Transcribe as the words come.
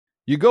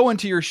You go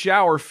into your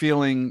shower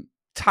feeling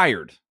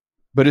tired,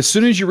 but as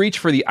soon as you reach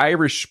for the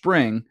Irish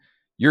Spring,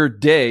 your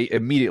day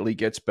immediately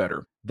gets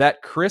better.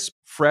 That crisp,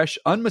 fresh,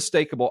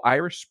 unmistakable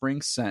Irish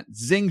Spring scent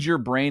zings your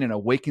brain and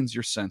awakens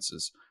your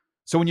senses.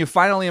 So when you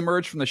finally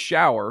emerge from the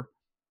shower,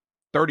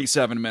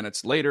 37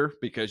 minutes later,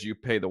 because you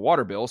pay the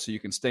water bill so you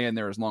can stay in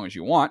there as long as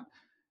you want,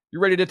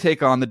 you're ready to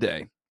take on the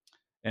day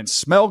and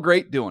smell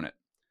great doing it.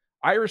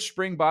 Irish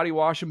Spring Body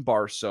Wash and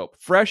Bar Soap.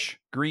 Fresh,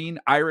 green,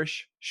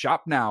 Irish.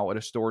 Shop now at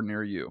a store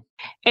near you.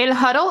 El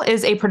Huddle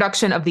is a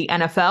production of the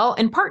NFL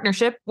in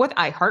partnership with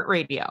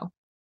iHeartRadio.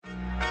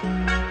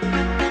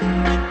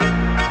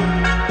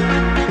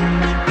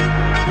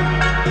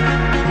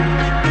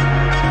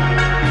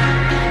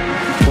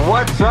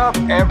 What's up,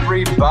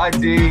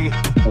 everybody?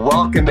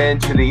 Welcome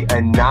into the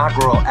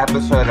inaugural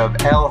episode of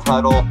El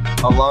Huddle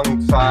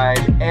alongside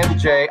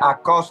MJ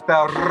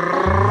Acosta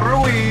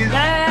Ruiz.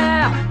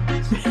 Yeah.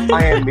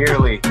 I am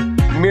merely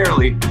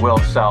Will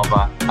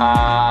Selva.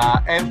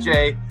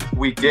 MJ,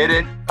 we did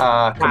it.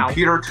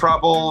 Computer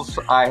troubles.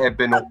 I have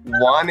been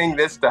wanting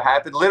this to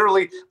happen.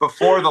 Literally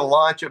before the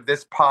launch of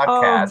this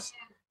podcast,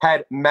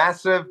 had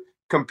massive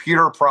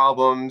computer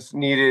problems,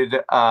 needed,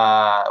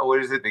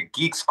 the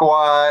Geek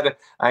Squad.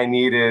 I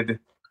needed,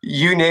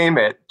 you name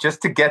it,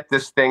 just to get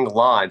this thing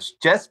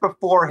launched. Just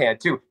beforehand,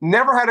 too.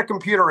 Never had a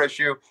computer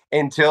issue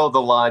until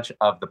the launch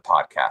of the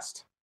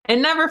podcast. It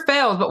never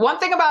fails. But one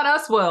thing about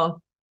us,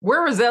 Will,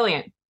 we're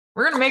resilient.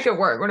 We're going to make it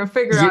work. We're going to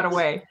figure out a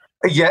way.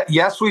 Yeah,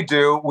 yes, we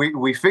do.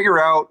 We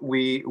figure out,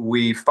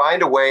 we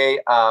find a way.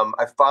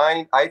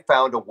 I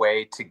found a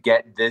way to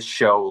get this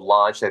show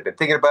launched. I've been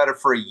thinking about it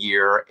for a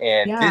year,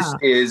 and This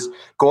is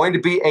going to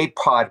be a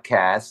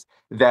podcast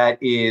that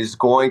is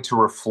going to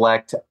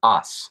reflect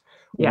us.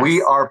 Yes.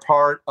 We are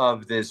part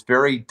of this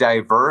very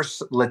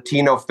diverse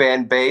Latino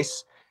fan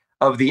base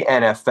of the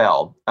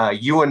NFL.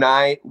 You and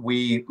I,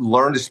 we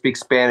learned to speak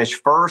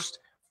Spanish first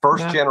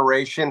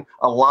generation.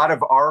 A lot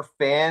of our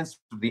fans,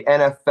 the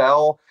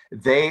NFL,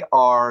 they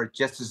are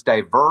just as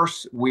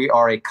diverse. We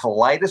are a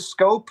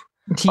kaleidoscope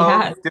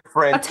of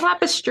different... A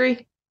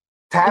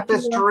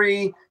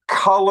tapestry,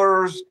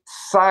 colors,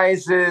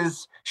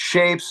 sizes,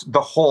 shapes,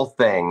 the whole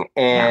thing.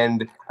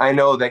 And I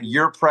know that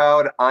you're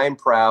proud, I'm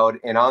proud.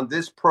 And on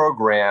this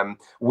program,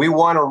 we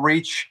want to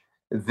reach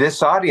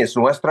this audience,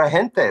 nuestra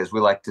gente, as we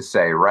like to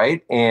say,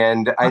 right?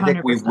 And I 100%.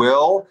 Think we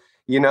will,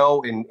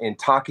 in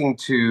talking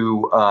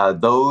to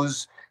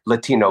those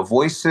Latino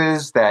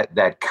voices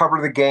that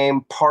cover the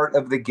game, part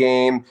of the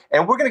game.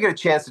 And we're going to get a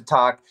chance to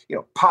talk,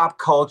 pop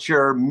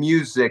culture,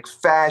 music,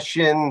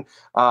 fashion,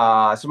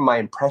 some of my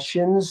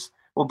impressions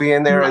will be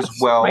in there as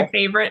well. My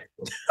favorite.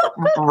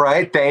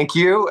 Right. Thank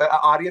you.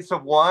 Audience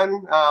of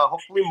one,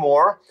 hopefully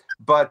more.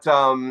 But,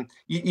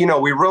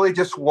 we really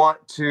just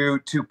want to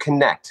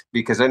connect,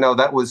 because I know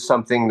that was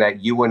something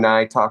that you and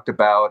I talked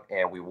about,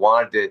 and we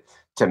wanted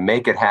to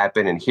make it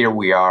happen. And here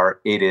we are.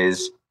 It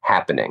is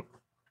happening.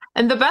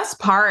 And the best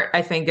part,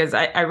 I think, is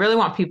I really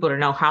want people to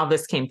know how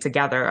this came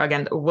together.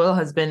 Again, Will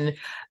has been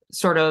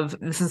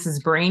this is his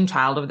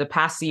brainchild over the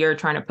past year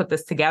trying to put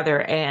this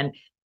together. And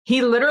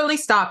he literally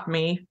stopped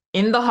me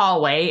in the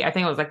hallway. I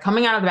think it was like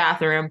coming out of the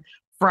bathroom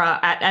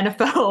at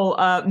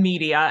NFL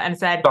media and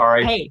said,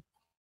 Sorry. Hey,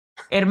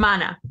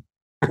 hermana,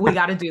 we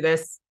got to do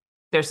this.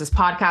 There's this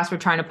podcast we're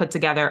trying to put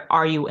together.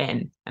 Are you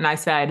in? And I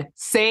said,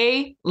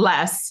 say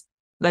less.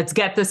 Let's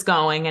get this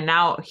going. And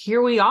now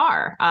here we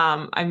are.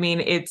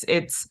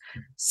 It's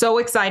so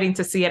exciting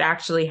to see it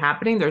actually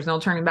happening. There's no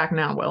turning back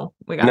now, Will.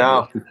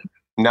 No.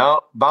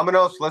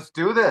 Vámonos. Let's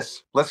do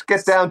this. Let's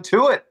get down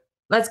to it.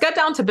 Let's get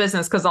down to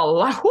business, because a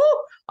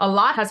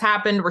lot has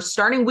happened. We're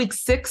starting week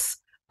 6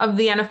 of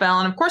the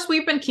NFL. And of course,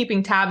 we've been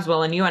keeping tabs,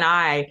 Will, and you and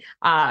I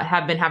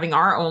have been having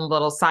our own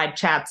little side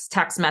chats,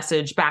 text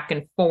message back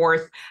and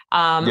forth.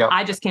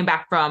 I just came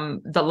back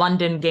from the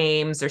London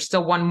games. There's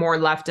still one more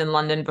left in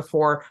London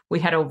before we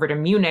head over to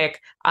Munich.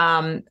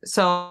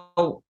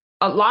 So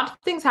a lot of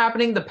things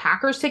happening. The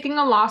Packers taking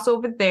a loss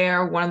over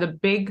there. One of the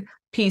big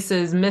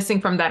pieces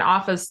missing from that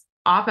offense,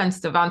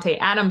 Davante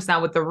Adams.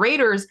 Now with the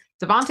Raiders,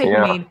 Davante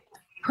who made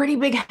pretty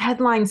big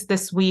headlines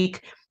this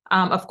week.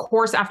 Of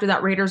course, after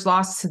that Raiders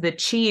loss to the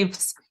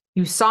Chiefs,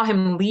 you saw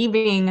him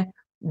leaving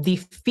the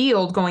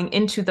field going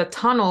into the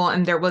tunnel,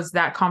 and there was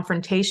that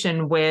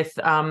confrontation with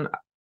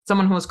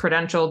someone who was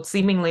credentialed,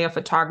 seemingly a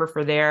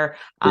photographer there,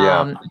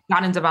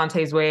 got in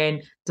Davante's way,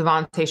 and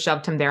Davante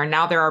shoved him there. And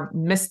now there are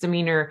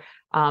misdemeanor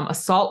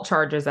assault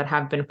charges that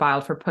have been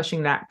filed for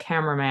pushing that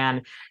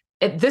cameraman.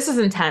 This is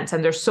intense,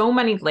 and there's so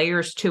many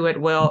layers to it,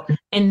 Will.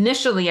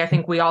 Initially, I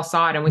think we all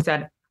saw it, and we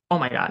said, oh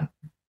my God,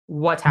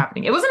 what's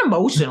happening? It was an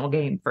emotional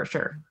game for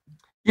sure.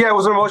 Yeah, it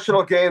was an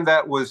emotional game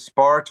that was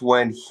sparked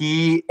when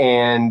he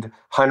and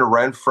Hunter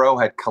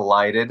Renfrow had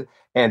collided,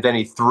 and then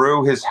he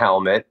threw his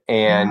helmet.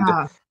 And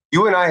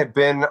you and I have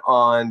been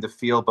on the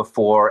field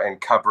before and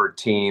covered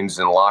teams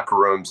and locker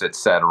rooms, et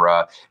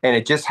cetera. And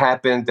it just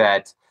happened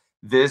that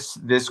this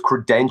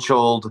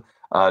credentialed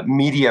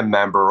media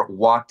member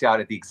walked out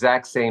at the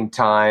exact same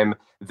time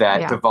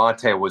that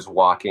Davante was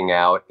walking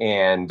out.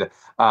 And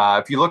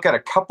if you look at a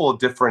couple of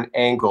different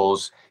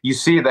angles, you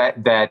see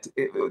that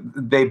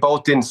they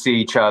both didn't see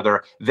each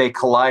other. They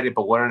collided,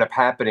 but what ended up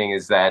happening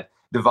is that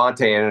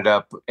Davante ended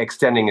up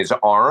extending his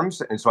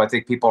arms. And so I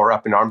think people are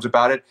up in arms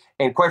about it.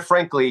 And quite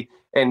frankly,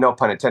 and no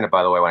pun intended,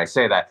 by the way, when I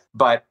say that,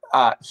 but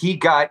he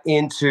got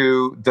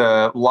into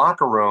the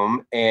locker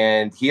room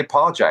and he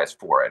apologized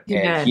for it.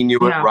 He knew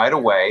it right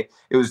away.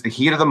 It was the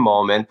heat of the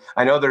moment.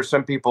 I know there's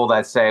some people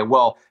that say,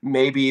 well,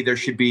 maybe there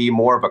should be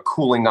more of a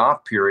cooling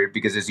off period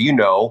because, as you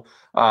know,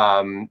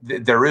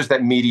 there is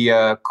that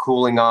media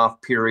cooling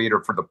off period,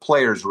 or for the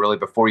players, really,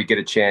 before you get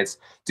a chance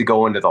to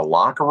go into the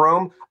locker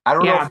room. I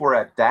don't know if we're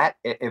at that,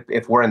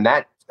 if we're in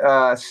that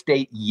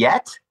state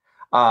yet.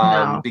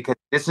 Because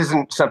this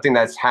isn't something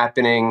that's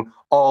happening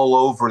all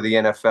over the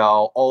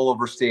NFL, all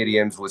over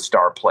stadiums with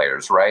star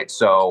players, right?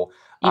 So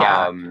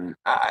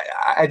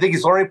I think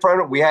he's learning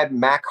from it. We had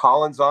Mac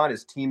Hollins on,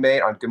 his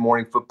teammate on Good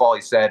Morning Football.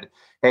 He said,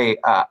 hey,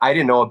 I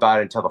didn't know about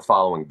it until the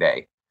following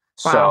day.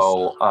 Wow.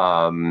 So,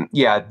 the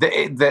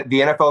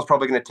NFL is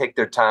probably going to take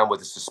their time with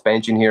the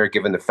suspension here,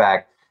 given the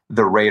fact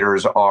the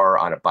Raiders are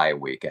on a bye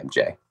week,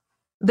 MJ.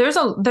 There's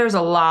a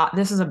lot.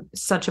 This is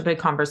such a big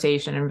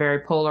conversation and very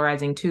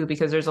polarizing too,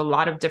 because there's a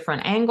lot of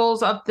different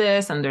angles of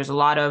this, and there's a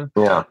lot of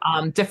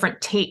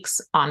different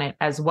takes on it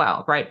as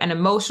well, right? An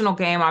emotional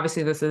game.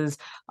 Obviously, this is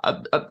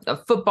a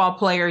football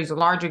player. He's a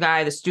larger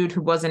guy. This dude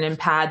who wasn't in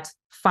pads,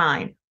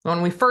 fine.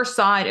 When we first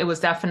saw it, it was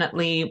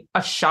definitely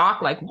a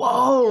shock. Like,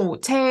 whoa,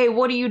 Tay,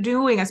 what are you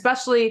doing?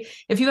 Especially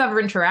if you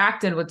ever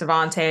interacted with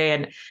Davante,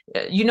 and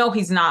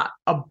he's not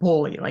a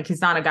bully. Like,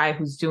 he's not a guy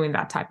who's doing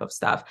that type of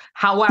stuff.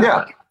 However.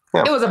 Yeah.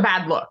 It was a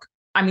bad look.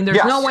 I mean,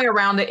 there's no way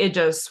around it. It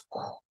just,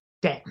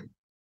 damn.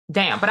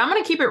 But I'm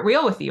going to keep it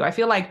real with you. I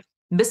feel like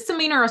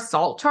misdemeanor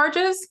assault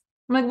charges.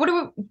 I'm like, what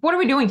are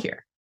we doing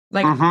here?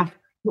 Like,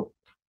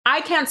 I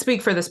can't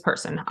speak for this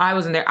person. I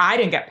wasn't there. I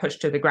didn't get pushed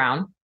to the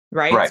ground,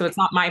 right? So it's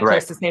not my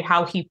place to say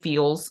how he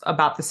feels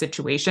about the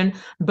situation,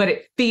 but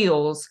it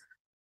feels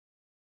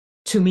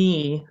to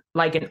me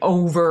like an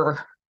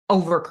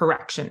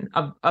overcorrection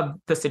of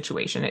the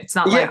situation. It's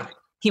not like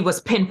he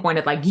was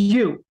pinpointed like,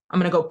 I'm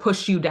going to go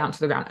push you down to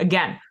the ground.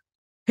 Again,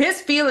 his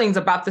feelings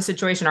about the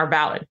situation are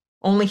valid.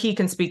 Only he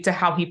can speak to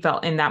how he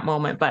felt in that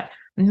moment. But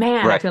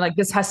man, I feel like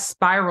this has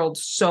spiraled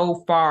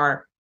so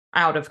far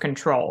out of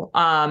control.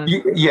 I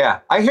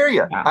hear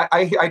you. Yeah.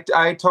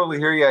 I totally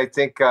hear you. I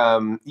think,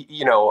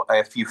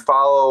 if you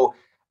follow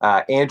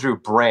Andrew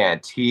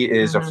Brandt, he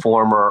is a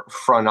former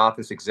front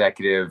office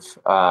executive.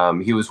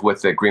 He was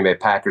with the Green Bay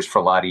Packers for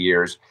a lot of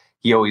years.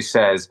 He always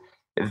says,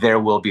 there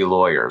will be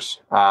lawyers.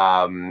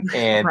 And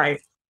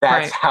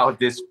that's how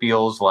this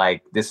feels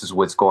like this is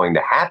what's going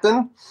to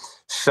happen.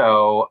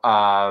 So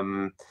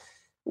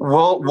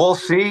we'll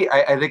see.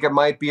 I think it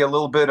might be a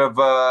little bit of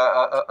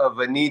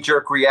a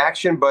knee-jerk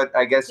reaction, but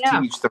I guess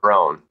to each their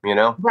own,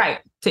 Right.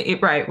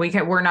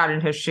 We're not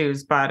in his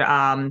shoes, but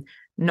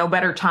no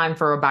better time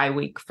for a bye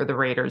week for the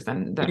Raiders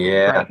than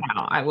right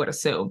now, I would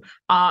assume.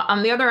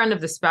 On the other end of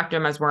the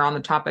spectrum, as we're on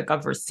the topic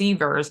of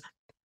receivers,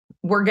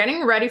 we're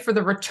getting ready for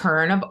the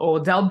return of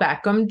Odell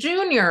Beckham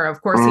Jr.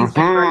 Of course, he's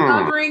been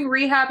recovering,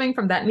 rehabbing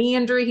from that knee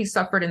injury he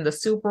suffered in the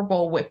Super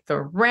Bowl with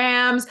the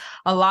Rams.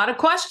 A lot of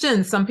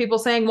questions. Some people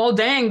saying, well,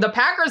 dang, the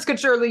Packers could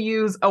surely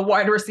use a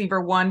wide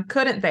receiver one,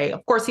 couldn't they?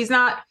 Of course, he's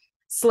not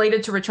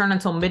slated to return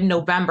until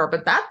mid-November,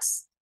 but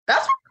that's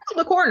around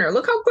the corner.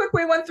 Look how quick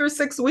we went through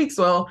 6 weeks,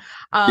 Will.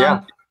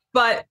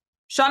 But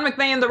Sean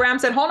McVay and the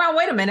Rams said, hold on,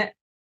 wait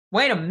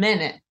a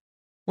minute.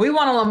 We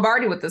won a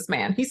Lombardi with this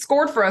man. He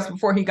scored for us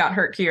before he got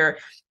hurt here.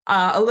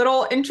 A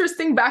little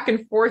interesting back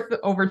and forth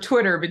over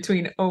Twitter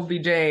between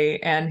OBJ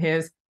and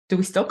do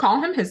we still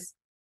call him his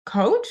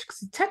coach? Because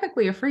he's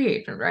technically a free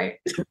agent, right?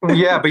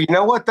 Yeah, but you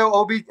know what,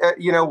 though?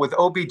 With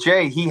OBJ,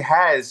 he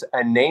has a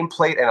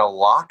nameplate and a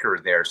locker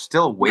there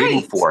still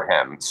waiting for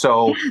him.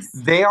 So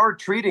they are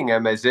treating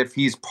him as if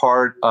he's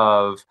part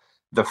of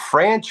the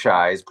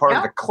franchise, part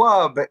of the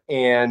club,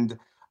 and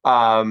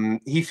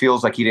he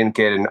feels like he didn't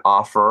get an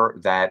offer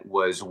that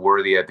was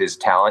worthy of his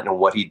talent and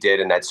what he did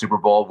in that Super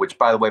Bowl, which,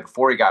 by the way,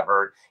 before he got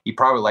hurt, he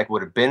probably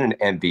would have been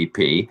an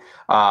MVP.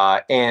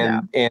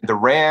 And the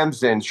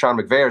Rams and Sean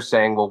McVay are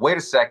saying, well, wait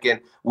a second,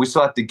 we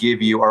still have to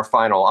give you our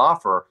final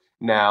offer.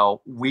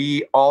 Now,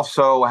 we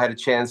also had a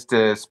chance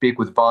to speak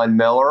with Von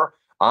Miller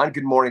on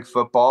Good Morning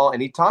Football,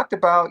 and he talked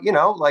about,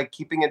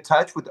 keeping in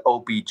touch with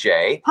OBJ.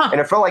 And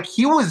it felt like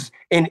he was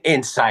an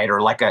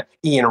insider, like a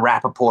Ian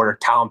Rappaport or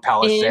Tom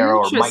Pelissero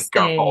or Mike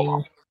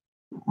Garafolo.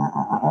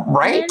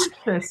 Right?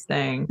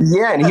 Interesting.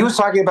 Yeah, and he was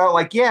talking about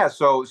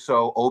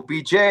so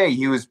OBJ,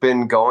 he was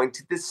been going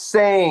to the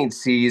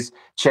Saints, he's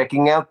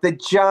checking out the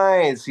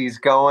Giants, he's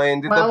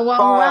going to the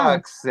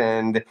Bucks,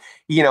 and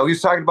he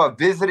was talking about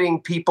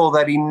visiting people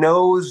that he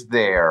knows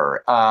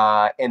there,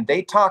 and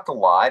they talk a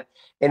lot.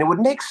 And it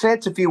would make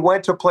sense if he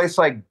went to a place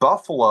like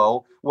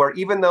Buffalo, where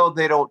even though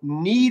they don't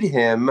need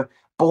him,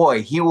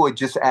 boy, he would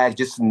just add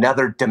just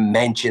another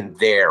dimension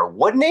there,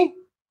 wouldn't he?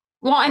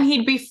 Well, and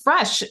he'd be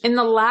fresh in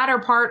the latter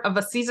part of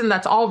a season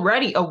that's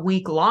already a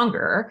week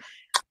longer.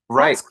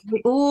 Right.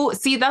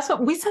 See, that's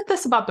what we said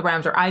this about the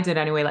Rams, or I did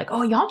anyway. Like,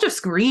 oh, y'all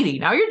just greedy.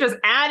 Now you're just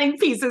adding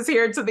pieces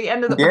here to the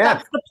end of the. But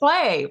that's the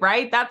play,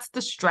 right? That's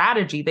the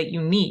strategy that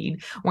you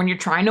need when you're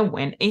trying to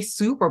win a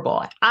Super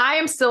Bowl. I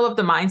am still of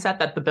the mindset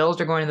that the Bills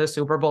are going to the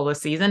Super Bowl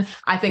this season.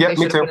 I think they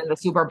should have been in the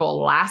Super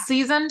Bowl last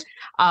season.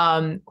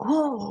 Me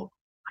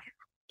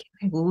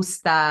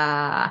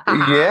gusta.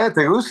 Yeah,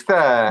 te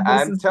gusta.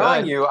 I'm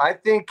telling you, I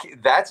think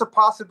that's a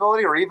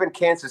possibility, or even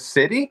Kansas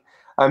City.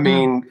 I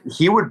mean,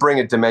 he would bring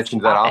a dimension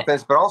to that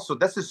offense, but also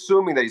that's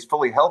assuming that he's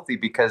fully healthy,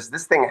 because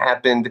this thing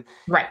happened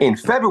in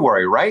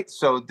February, right?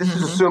 So this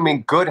is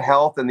assuming good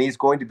health, and he's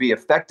going to be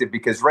effective,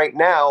 because right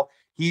now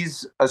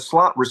he's a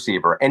slot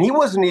receiver, and he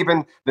wasn't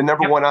even the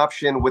number one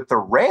option with the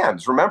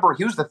Rams. Remember,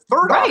 he was the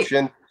third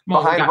option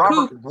behind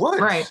Robert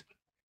Woods. Right.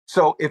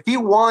 So if he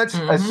wants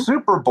a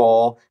Super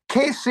Bowl,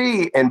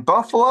 KC and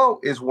Buffalo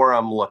is where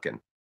I'm looking.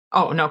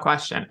 Oh, no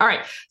question. All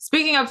right.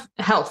 Speaking of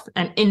health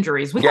and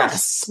injuries, we got a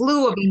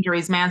slew of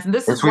injuries, man. And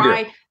this is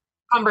why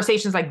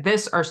conversations like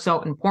this are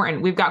so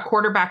important. We've got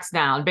quarterbacks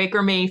down.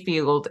 Baker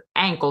Mayfield,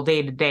 ankle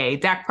day to day.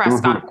 Dak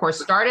Prescott, of course,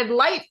 started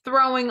light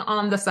throwing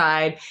on the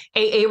side.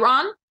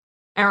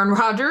 Aaron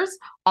Rodgers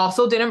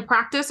also didn't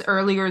practice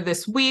earlier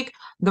this week.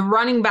 The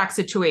running back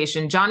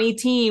situation, Johnny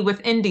T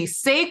with Indy,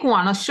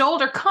 Saquon, a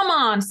shoulder. Come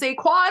on,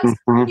 Saquon,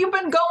 you've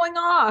been going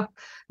off.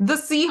 The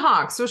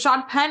Seahawks,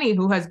 Rashad Penny,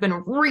 who has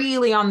been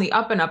really on the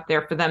up and up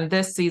there for them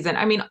this season.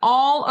 I mean,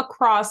 all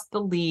across the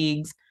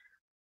leagues,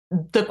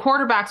 the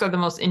quarterbacks are the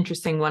most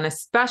interesting one,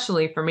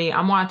 especially for me.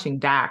 I'm watching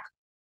Dak.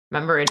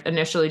 Remember,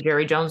 initially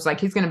Jerry Jones was like,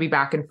 he's going to be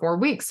back in 4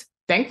 weeks.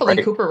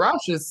 Thankfully, Cooper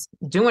Rush is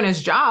doing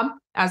his job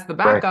as the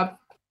backup.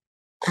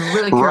 I'm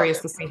really curious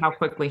to see how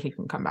quickly he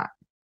can come back.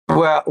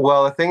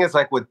 Well, the thing is,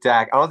 like with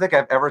Dak, I don't think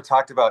I've ever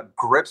talked about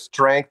grip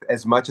strength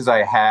as much as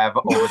I have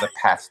over the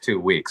past 2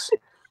 weeks.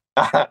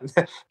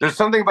 There's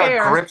something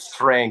about grip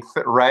strength,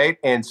 right?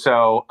 And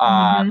so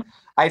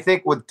I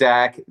think with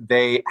Dak,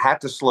 they have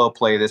to slow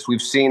play this.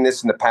 We've seen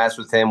this in the past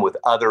with him with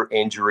other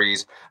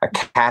injuries, a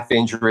calf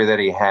injury that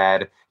he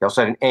had. He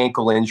also had an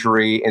ankle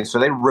injury. And so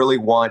they really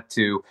want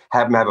to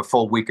have him have a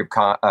full week of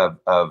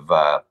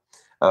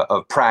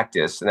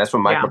practice. And that's what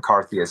Mike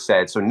McCarthy has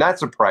said. So not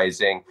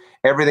surprising.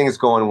 Everything is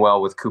going well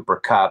with Cooper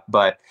Kupp,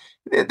 but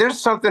there's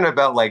something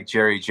about like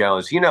Jerry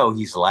Jones,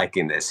 he's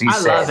liking this. He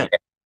said,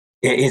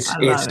 it's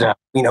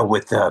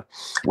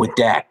with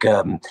Dak,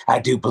 I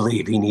do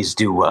believe he needs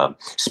to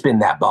spin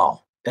that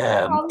ball.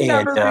 I'll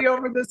never be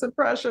over this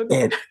impression.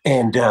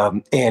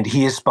 And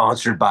he is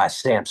sponsored by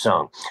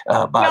Samsung,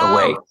 by the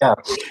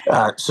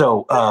way.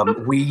 So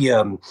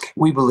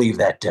we believe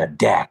that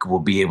Dak will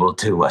be able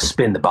to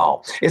spin the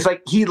ball. It's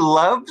like he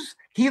loves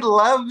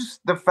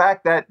the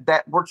fact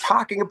that we're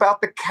talking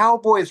about the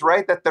Cowboys,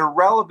 right? That they're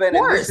relevant,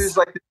 and this is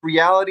like the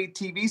reality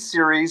TV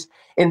series.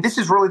 And this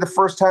is really the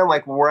first time,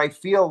 like, where I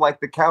feel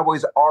like the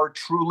Cowboys are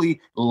truly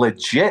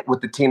legit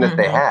with the team that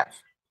they have.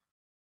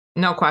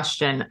 No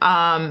question.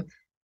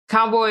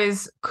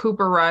 Cowboys,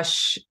 Cooper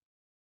Rush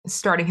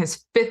starting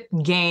his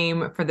 5th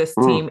game for this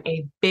team,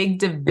 a big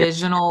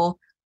divisional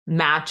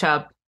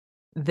matchup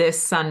this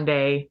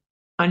Sunday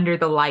under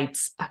the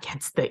lights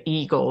against the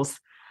Eagles.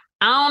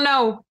 I don't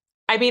know.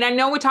 I mean, I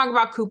know we talk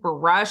about Cooper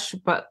Rush,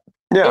 but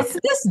it's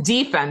this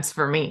defense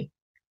for me.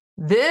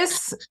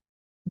 This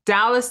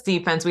Dallas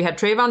defense, we had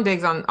Trayvon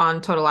Diggs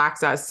on Total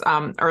Access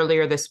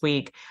earlier this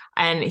week,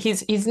 and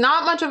he's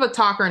not much of a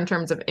talker in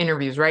terms of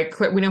interviews, right?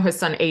 We know his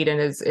son Aiden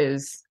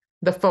is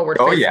the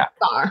forward-facing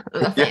star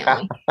of the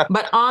family.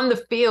 But on the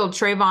field,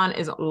 Trayvon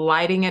is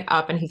lighting it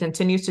up, and he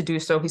continues to do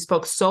so. He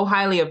spoke so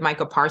highly of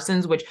Micah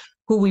Parsons,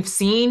 who we've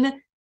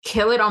seen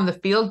kill it on the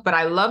field. But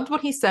I loved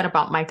what he said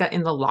about Micah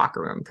in the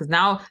locker room, because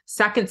now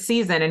 2nd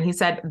season, and he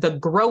said the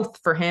growth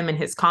for him and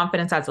his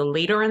confidence as a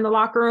leader in the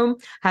locker room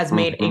has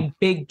made a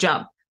big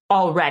jump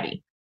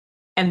already.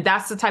 And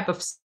that's the type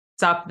of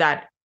stuff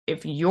that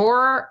if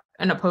you're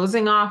an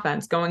opposing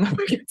offense going up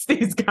against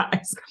these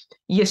guys,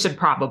 you should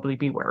probably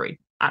be worried.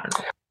 I don't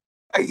know.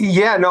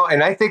 Yeah, no,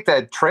 and I think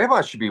that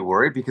Trayvon should be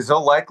worried because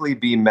he'll likely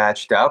be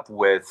matched up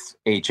with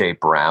A.J.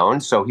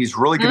 Brown. So he's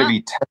really going to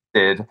be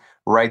tested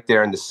right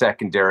there in the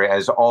secondary,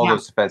 as all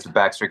those defensive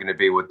backs are going to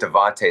be with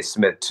Devontae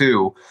Smith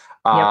too.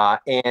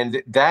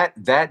 And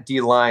that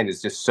D-line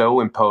is just so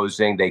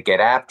imposing. They get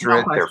after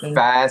it. They're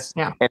fast.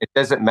 And it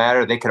doesn't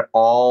matter. They could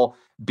all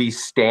be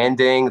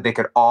standing. They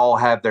could all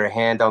have their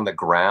hand on the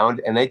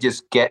ground, and they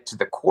just get to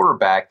the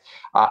quarterback.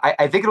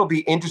 I think it'll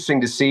be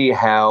interesting to see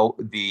how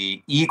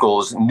the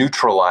Eagles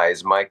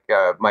neutralize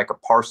Micah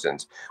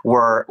Parsons,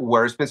 where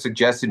it's been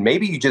suggested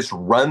maybe you just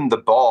run the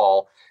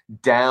ball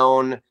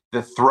down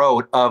the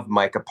throat of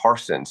Micah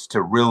Parsons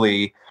to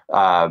really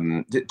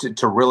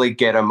to really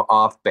get him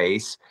off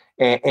base.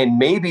 And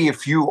maybe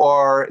if you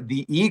are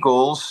the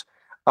Eagles,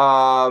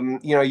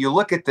 you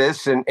look at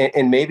this and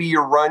maybe you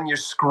run your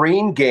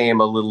screen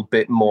game a little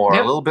bit more, a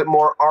little bit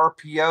more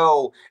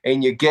RPO,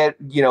 and you get,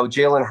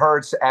 Jalen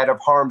Hurts out of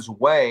harm's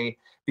way,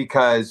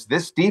 because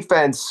this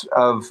defense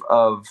of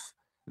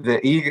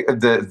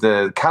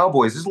the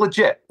Cowboys is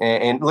legit.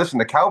 And listen,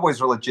 the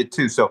Cowboys are legit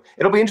too. So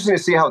it'll be interesting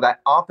to see how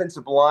that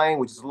offensive line,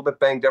 which is a little bit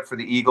banged up for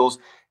the Eagles,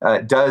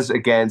 does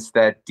against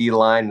that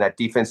D-line and that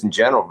defense in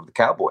general for the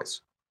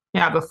Cowboys.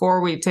 Yeah,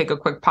 before we take a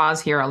quick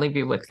pause here, I'll leave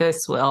you with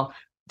this, Will.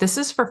 This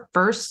is for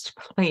first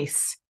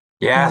place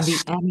in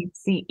the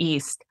NFC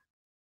East.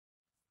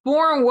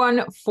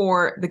 4-1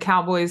 for the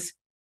Cowboys.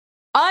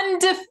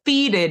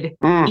 Undefeated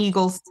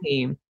Eagles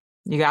team.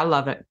 You gotta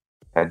love it.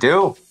 I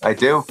do.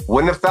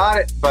 Wouldn't have thought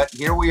it, but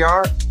here we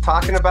are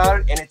talking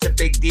about it, and it's a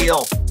big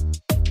deal.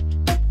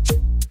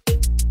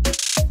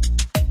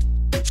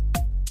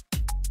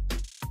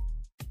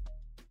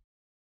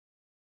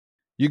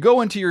 You go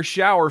into your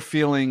shower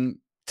feeling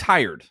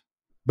tired,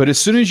 but as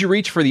soon as you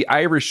reach for the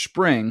Irish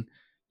Spring,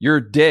 your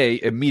day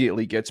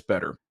immediately gets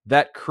better.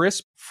 That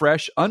crisp,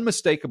 fresh,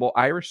 unmistakable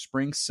Irish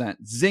Spring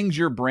scent zings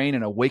your brain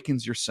and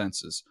awakens your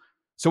senses.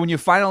 So when you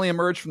finally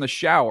emerge from the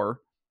shower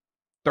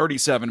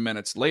 37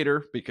 minutes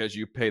later, because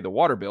you pay the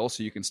water bill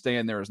so you can stay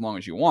in there as long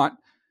as you want,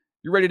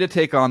 you're ready to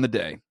take on the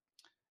day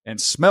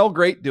and smell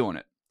great doing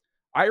it.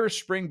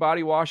 Irish Spring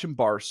Body Wash and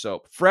Bar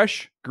Soap.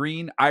 Fresh,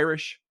 green,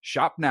 Irish.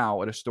 Shop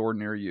now at a store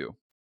near you.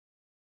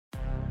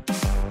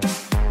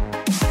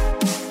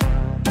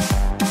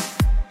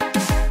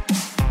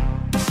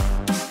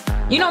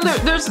 You know,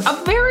 there's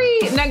a very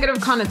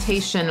negative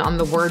connotation on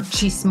the word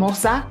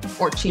chismosa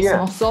or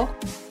chismoso,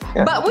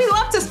 but we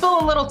love to spill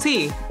a little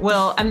tea,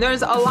 Will, and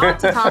there's a lot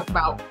to talk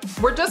about.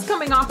 We're just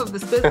coming off of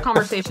this big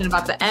conversation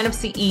about the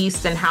NFC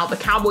East and how the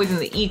Cowboys and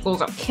the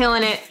Eagles are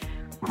killing it,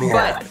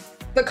 but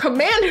the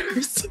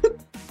Commanders,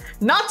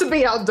 not to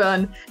be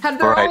outdone, had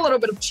their own little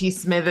bit of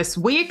chisme this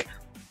week.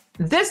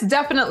 This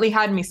definitely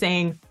had me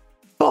saying,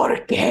 ¿Por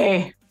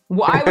qué?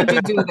 Why would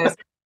you do this?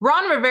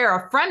 Ron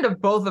Rivera, friend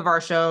of both of our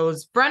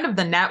shows, friend of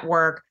the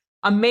network,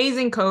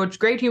 amazing coach,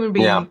 great human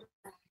being. Yeah.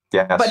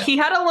 Yes. But he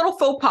had a little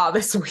faux pas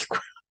this week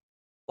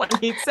when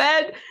he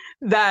said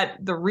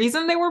that the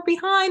reason they were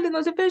behind in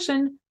the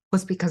division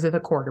was because of the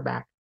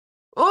quarterback.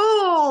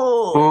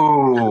 ¿Por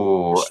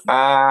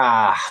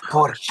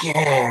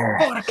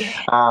qué?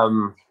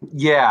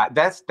 Yeah,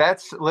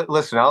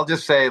 listen, I'll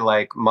just say,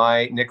 like,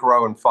 my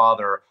Nicaraguan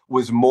father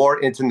was more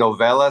into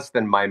novelas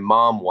than my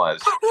mom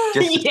was.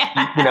 Just,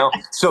 you know,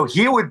 so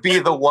he would be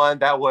the one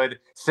that would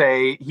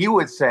say,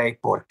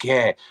 ¿por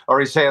qué? Or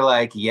he'd say,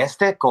 like, ¿y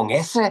este con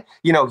ese?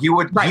 You know, he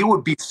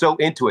would be so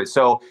into it.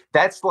 So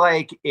that's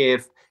like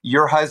if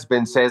your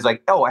husband says,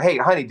 like, oh, hey,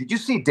 honey, did you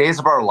see Days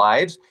of Our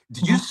Lives?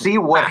 Did you see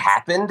what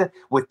happened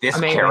with this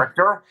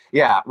character?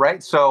 Yeah,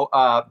 right. So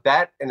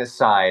that and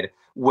aside,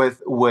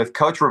 with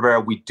Coach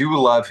Rivera, we do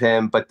love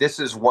him, but this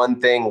is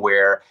one thing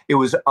where it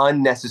was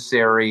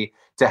unnecessary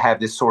to have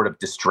this sort of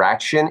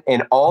distraction.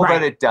 And all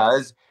that it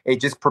does, it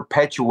just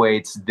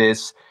perpetuates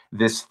this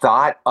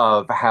thought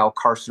of how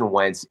Carson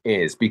Wentz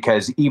is.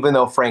 Because even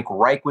though Frank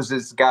Reich was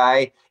this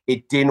guy,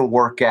 it didn't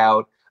work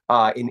out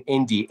in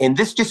Indy. And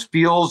this just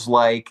feels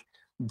like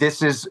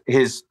this is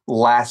his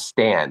last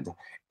stand.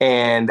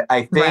 And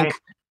I think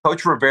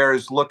Coach Rivera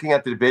is looking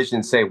at the division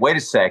and say, wait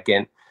a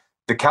second,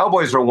 the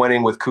Cowboys are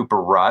winning with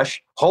Cooper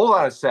Rush. Hold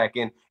on a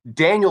second.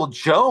 Daniel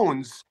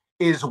Jones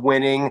is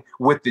winning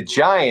with the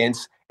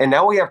Giants. And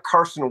now we have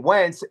Carson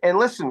Wentz. And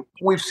listen,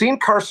 we've seen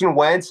Carson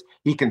Wentz.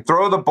 He can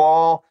throw the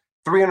ball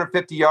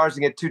 350 yards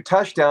and get 2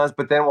 touchdowns,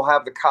 but then we'll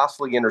have the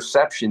costly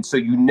interception. So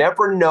you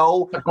never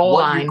know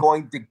what you're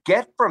going to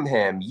get from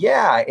him.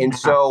 Yeah. And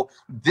so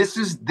this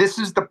is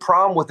the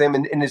problem with him.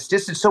 And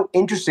it's so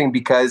interesting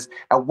because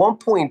at one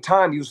point in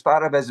time, he was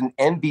thought of as an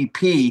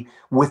MVP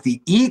with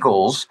the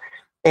Eagles.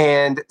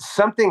 And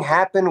something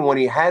happened when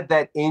he had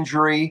that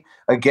injury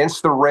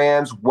against the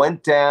Rams,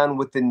 went down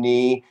with the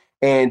knee,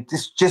 and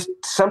this just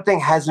something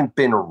hasn't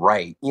been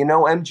right. You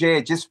know, MJ,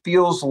 it just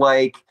feels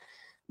like,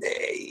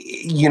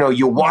 you know,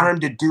 you want him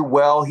to do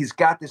well. He's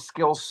got the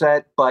skill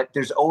set, but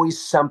there's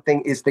always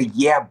something is the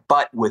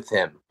but with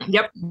him.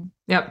 Yep.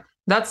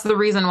 That's the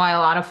reason why a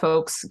lot of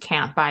folks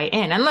can't buy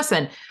in. And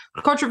listen,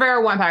 Coach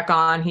Rivera went back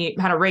on. He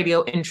had a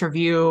radio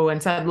interview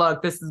and said,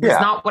 look, this is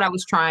not what I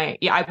was trying.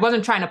 Yeah, I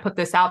wasn't trying to put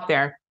this out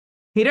there.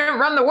 He didn't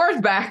run the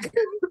words back,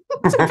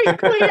 to be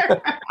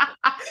clear.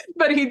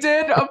 But he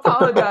did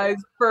apologize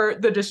for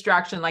the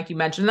distraction, like you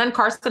mentioned. And then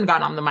Carson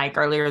got on the mic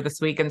earlier this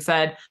week and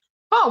said,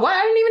 oh, what?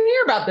 I didn't even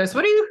hear about this.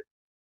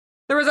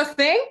 There was a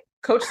thing?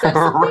 Coach said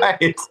something?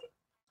 Right.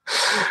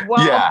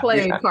 Well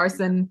played,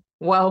 Carson.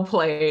 Well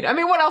played. I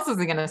mean, what else is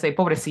he going to say?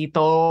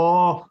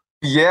 Pobrecito.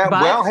 Yeah,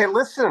 well, hey,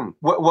 listen.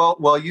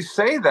 Well, you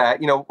say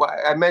that. You know,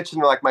 I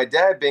mentioned, like, my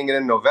dad being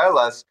in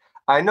novelas.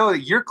 I know that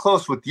you're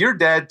close with your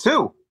dad,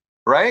 too,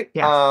 right?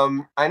 Yes.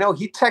 I know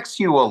he texts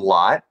you a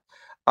lot.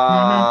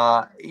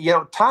 You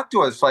know, talk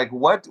to us. Like,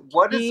 what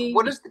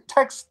is the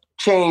text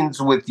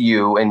chains with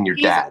you and your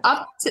dad?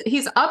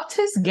 He's upped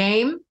his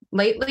game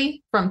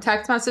lately from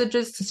text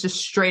messages to just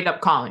straight up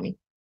calling me,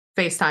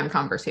 FaceTime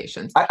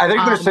conversations. I think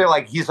you're going to say,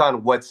 like, he's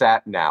on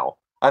WhatsApp now.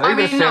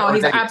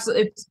 He's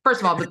absolutely.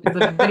 First of all,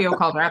 the video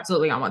calls are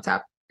absolutely on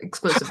WhatsApp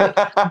exclusively.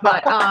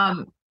 But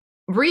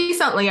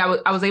recently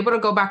I was able to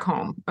go back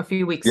home a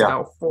few weeks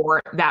ago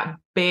for that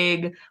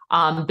big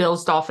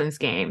Bills Dolphins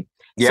game.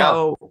 Yeah.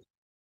 So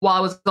while I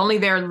was only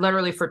there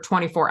literally for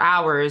 24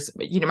 hours,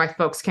 my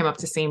folks came up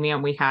to see me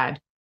and we had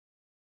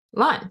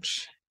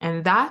lunch.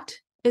 And that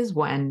is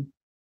when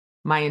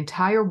my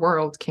entire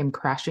world came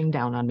crashing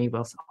down on me,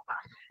 Will Silva.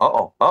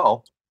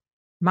 Uh-oh.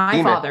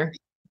 My father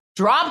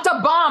dropped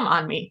a bomb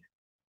on me.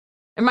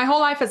 And my whole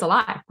life is a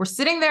lie. We're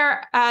sitting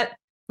there at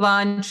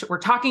lunch. We're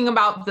talking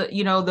about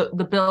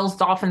the Bills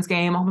Dolphins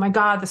game. Oh my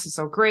God, this is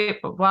so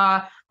great, blah,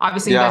 blah.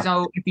 Obviously, you guys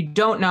know, if you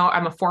don't know,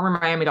 I'm a former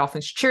Miami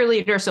Dolphins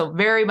cheerleader. So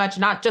very much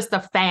not just a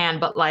fan,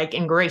 but like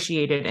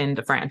ingratiated in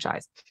the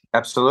franchise.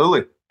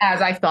 Absolutely.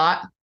 As I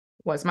thought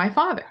was my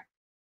father.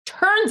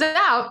 Turns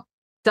out,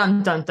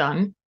 dun, dun,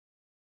 dun,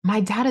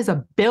 my dad is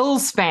a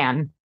Bills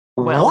fan.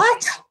 Will.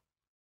 What?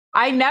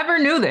 I never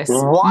knew this.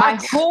 What? My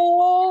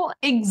whole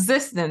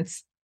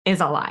existence is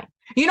a lie.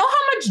 You know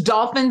how much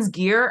Dolphins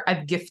gear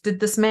I've gifted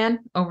this man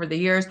over the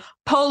years?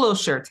 Polo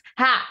shirts,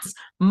 hats,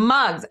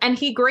 mugs. And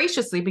he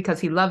graciously, because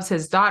he loves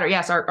his daughter.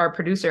 Yes, our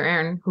producer,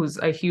 Aaron, who's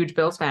a huge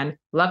Bills fan,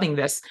 loving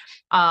this.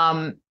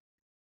 And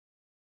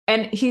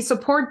he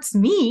supports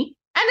me.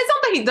 And it's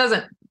not that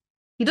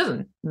he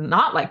doesn't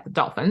not like the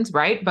Dolphins,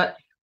 right? But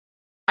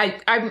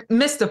I'm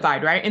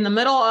mystified, right? In the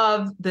middle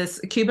of this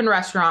Cuban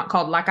restaurant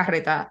called La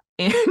Carreta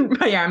in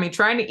Miami,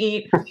 trying to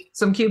eat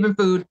some Cuban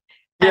food.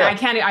 And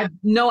I have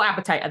no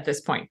appetite at this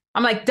point.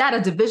 I'm like, Dad,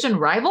 a division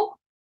rival?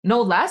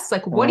 No less?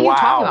 Like, what are you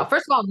talking about?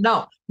 First of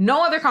all,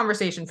 no other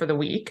conversation for the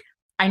week.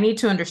 I need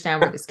to understand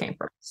where this came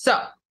from.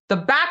 So the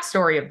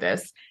backstory of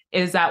this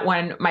is that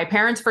when my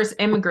parents first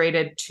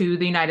immigrated to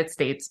the United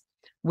States,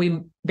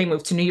 they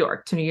moved to New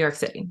York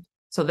City.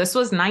 So this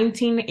was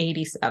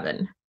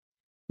 1987.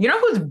 You know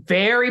who's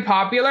very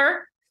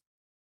popular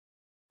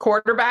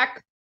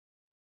quarterback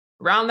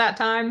around that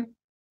time?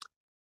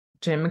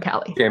 Jim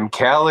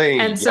Kelly.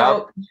 And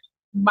so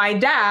my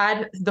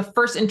dad, the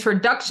first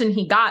introduction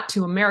he got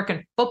to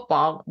American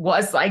football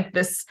was like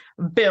this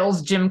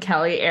Bills Jim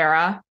Kelly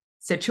era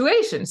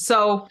situation.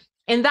 So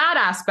in that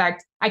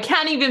aspect, I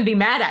can't even be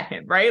mad at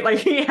him, right? Like,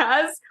 he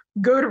has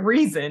good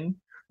reason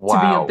to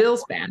be a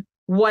Bills fan.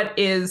 What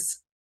is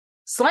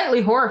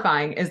slightly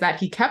horrifying is that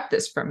he kept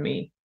this from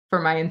me for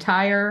my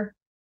entire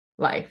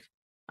life.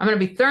 I'm going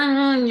to be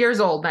 30 years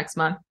old next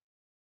month.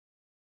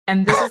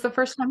 And this is the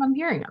first time I'm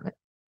hearing of it.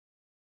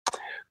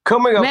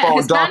 Coming up on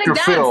Hispanic Dr.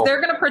 dads, Phil. they're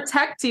going to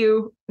protect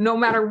you no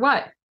matter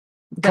what.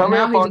 But coming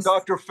up on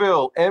Dr.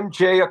 Phil,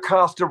 MJ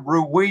Acosta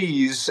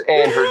Ruiz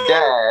and her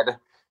dad.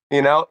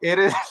 It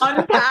is.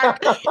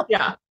 Unpack.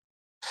 Yeah.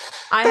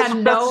 I had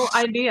no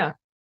idea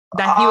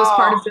that he was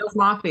part of Bill's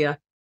Mafia.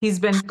 He's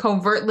been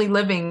covertly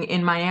living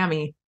in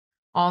Miami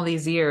all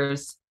these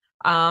years.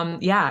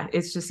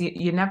 It's just,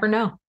 you never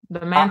know.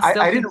 The man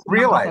still. I didn't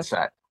realize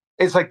that.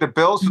 It's like the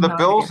Bills. So the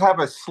Bills have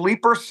a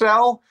sleeper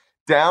cell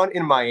down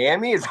in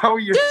Miami. Is that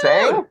what you're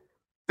saying?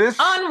 This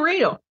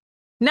unreal.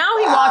 Now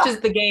he watches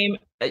the game,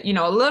 a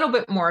little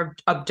bit more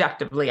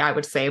objectively, I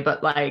would say.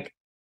 But like,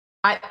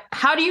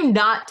 how do you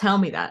not tell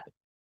me that?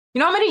 You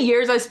know how many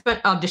years I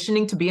spent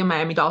auditioning to be a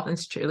Miami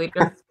Dolphins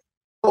cheerleader?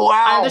 Wow.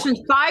 I auditioned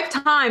 5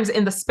 times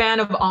in the span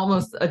of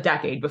almost a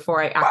decade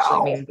before I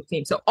actually made the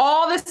team. So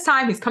all this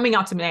time he's coming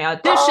out to my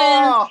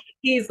audition.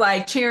 He's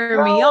like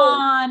cheering me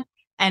on.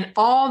 And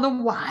all the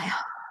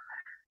while,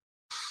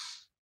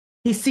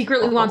 he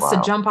secretly wants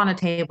to jump on a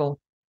table.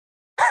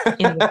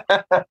 and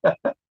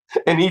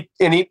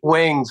eat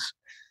wings.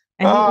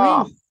 And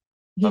eat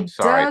wings.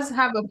 He does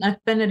have an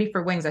affinity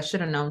for wings. I should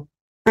have known.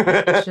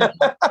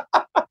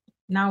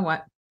 Now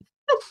what?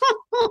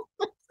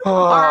 All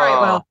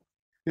right, well.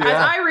 As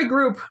I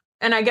regroup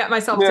and I get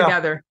myself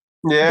together,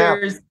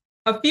 there's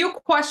a few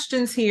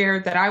questions here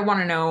that I want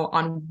to know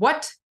on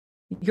what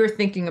you're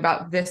thinking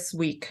about this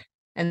week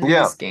and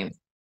this game.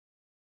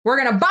 We're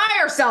going to buy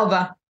or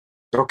Silva.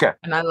 Okay.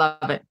 And I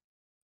love it.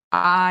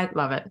 I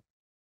love it.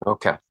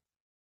 Okay. All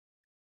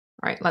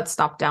right, let's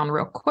stop down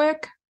real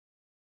quick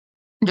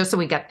just so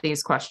we get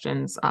these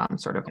questions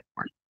sort of.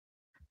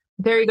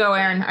 There you go,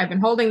 Aaron. I've been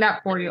holding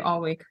that for you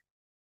all week.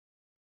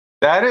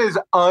 That is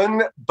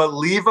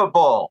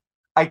unbelievable.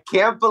 I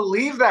can't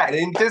believe that.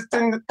 And just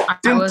didn't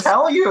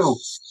tell you.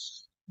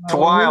 It's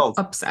wild.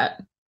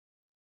 Upset.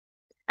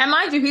 And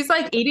mind you, he's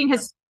like eating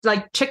his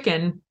like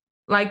chicken.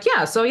 Like,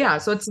 so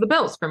it's the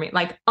Bills for me.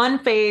 Like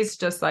unfazed,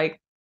 just like.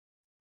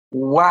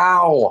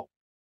 Wow.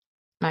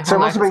 So it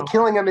must have been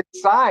killing him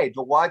inside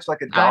to watch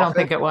like a Dolphin. I don't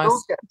think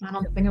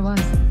it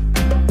was.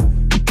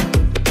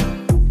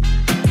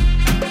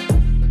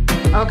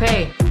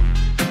 Okay.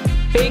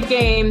 Big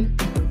game.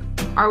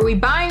 Are we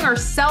buying or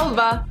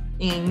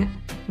Silva-ing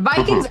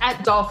Vikings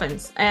at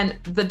Dolphins? And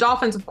the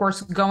Dolphins, of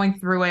course, going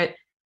through it.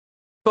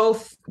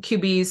 Both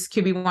QBs,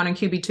 QB1 and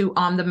QB2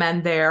 on the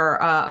mend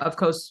there. Of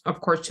course,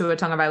 Tua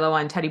Tagovailoa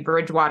and Teddy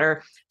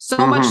Bridgewater.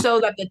 So much so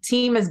that the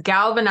team is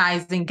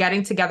galvanizing,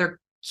 getting together,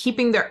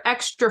 keeping their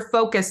extra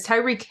focus.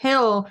 Tyreek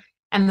Hill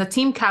and the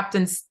team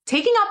captains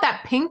taking out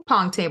that ping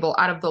pong table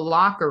out of the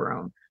locker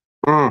room.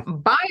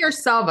 Buy or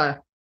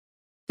Silva,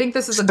 think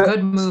this is a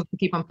good move to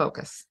keep him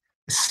focused.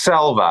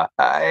 Selva,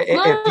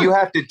 if you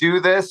have to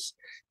do this,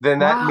 then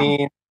that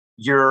means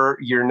you're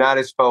not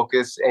as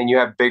focused and you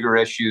have bigger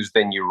issues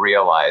than you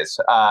realize.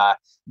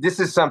 This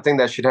is something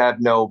that should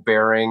have no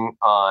bearing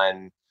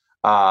on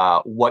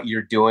what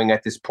you're doing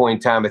at this point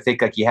in time. I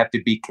think like you have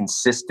to be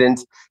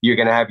consistent. You're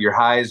going to have your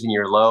highs and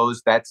your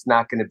lows. That's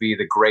not going to be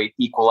the great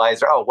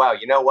equalizer. Oh, wow.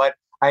 You know what?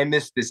 I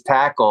missed this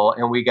tackle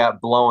and we got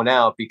blown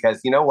out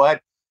because you know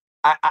what?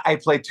 I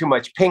played too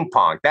much ping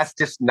pong. That's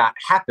just not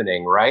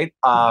happening. Right.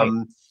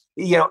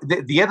 You know,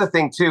 the other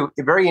thing, too,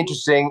 very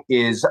interesting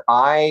is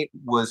I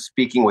was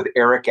speaking with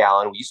Eric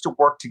Allen. We used to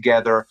work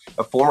together,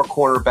 a former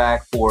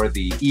cornerback for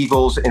the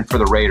Eagles and for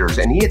the Raiders.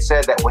 And he had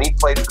said that when he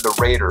played for the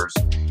Raiders,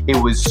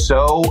 it was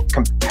so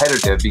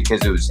competitive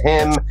because it was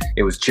him,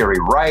 it was Jerry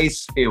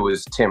Rice, it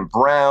was Tim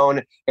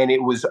Brown, and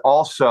it was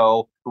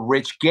also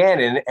Rich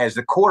Gannon as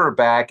the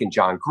quarterback, and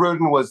John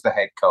Gruden was the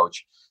head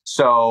coach.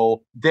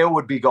 So they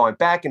would be going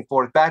back and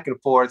forth, back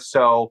and forth.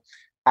 So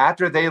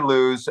after they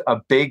lose a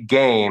big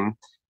game,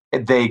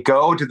 they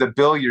go to the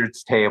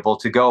billiards table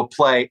to go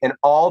play, and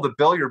all the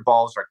billiard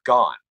balls are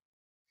gone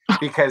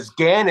because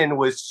Gannon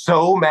was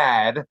so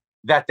mad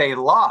that they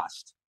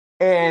lost.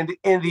 And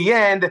in the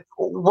end,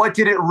 what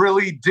did it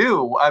really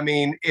do? I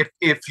mean,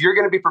 if you're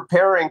going to be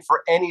preparing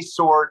for any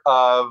sort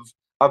of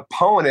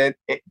opponent,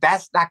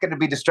 that's not going to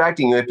be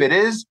distracting you. If it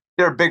is,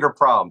 there are bigger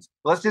problems.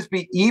 Let's just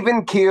be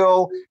even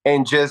keel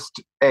and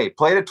just, hey,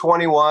 play to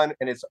 21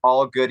 and it's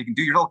all good. You can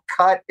do your little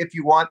cut if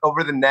you want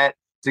over the net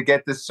to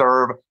get the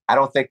serve. I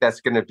don't think that's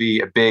going to be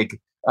a big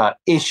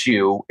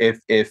issue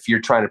if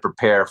you're trying to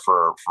prepare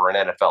for an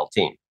NFL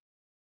team.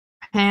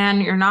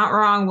 And you're not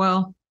wrong,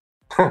 Will.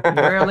 You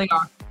really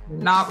are. You're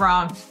not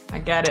wrong. I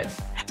get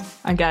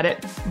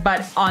it.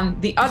 But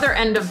on the other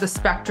end of the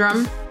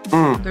spectrum,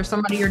 there's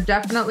somebody you're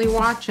definitely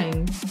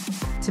watching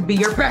to be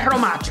your perro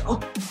macho.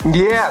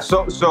 Yeah,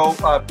 so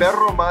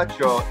perro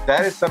macho,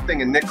 that is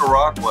something in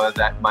Nicaragua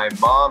that my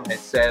mom had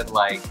said,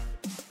 like,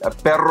 a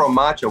perro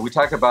macho. We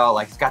talked about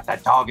like he's got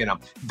that dog in him.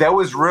 There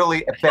was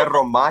really a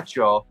perro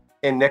macho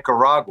in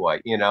Nicaragua,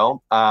 you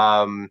know,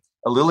 a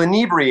little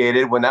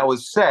inebriated when that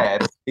was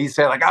said. He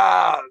said like,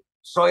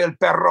 soy el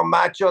perro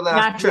macho de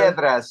las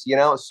piedras, you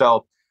know.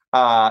 So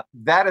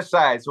that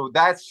aside, so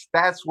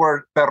that's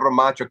where perro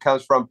macho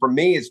comes from. For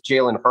me, it's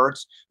Jalen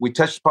Hurts. We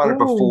touched upon it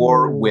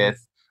before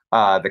with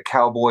the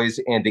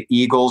Cowboys and the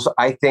Eagles.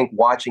 I think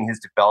watching his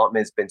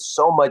development has been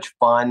so much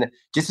fun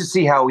just to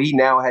see how he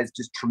now has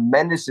just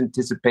tremendous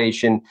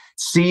anticipation,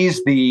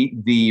 sees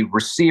the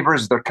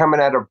receivers, they're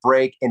coming out of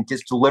break and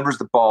just delivers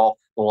the ball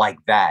like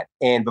that.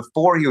 And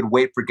before he would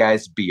wait for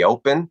guys to be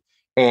open.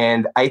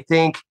 And I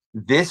think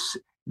this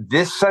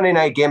Sunday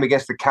night game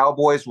against the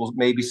Cowboys will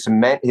maybe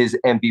cement his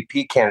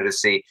MVP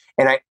candidacy.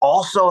 And I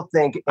also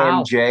think,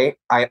 MJ,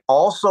 I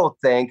also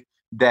think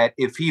that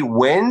if he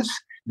wins,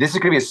 this is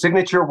going to be a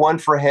signature one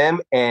for him.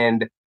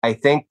 And I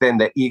think then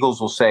the Eagles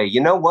will say,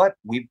 you know what?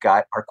 We've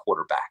got our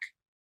quarterback.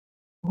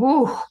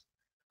 Ooh.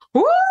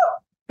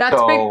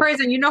 That's big praise.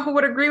 And you know who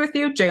would agree with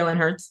you? Jalen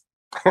Hurts.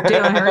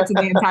 Jalen Hurts and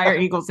the entire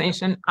Eagles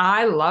nation.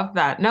 I love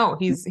that. No,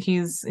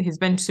 he's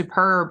been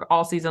superb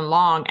all season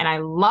long. And I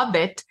love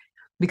it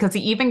because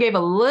he even gave a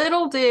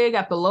little dig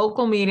at the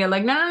local media.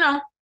 Like,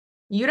 no.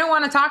 You don't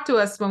want to talk to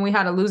us when we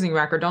had a losing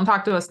record. Don't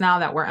talk to us now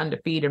that we're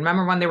undefeated.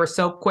 Remember when they were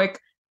so quick?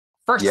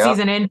 First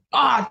season in,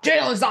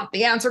 Jalen's not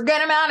the answer.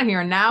 Get him out of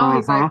here. And now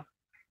he's like,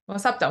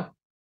 what's up, though?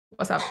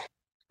 What's up?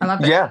 I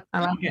love it. Yeah.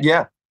 I like it.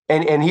 Yeah.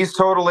 And he's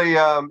totally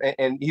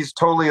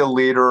a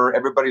leader.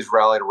 Everybody's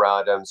rallied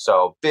around him.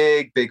 So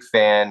big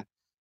fan.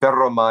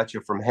 Perro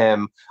macho from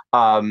him.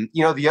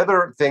 You know, the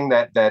other thing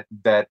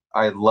that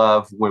I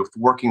love with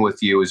working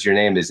with you is your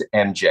name is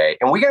MJ.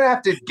 And we're going to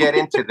have to get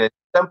into this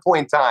at some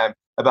point in time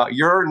about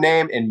your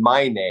name and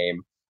my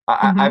name.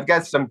 I've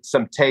got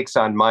some takes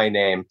on my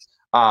name.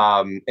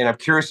 And I'm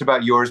curious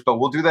about yours, but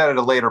we'll do that at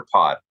a later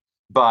pod.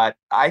 But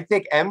I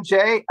think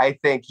MJ, I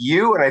think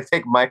you, and I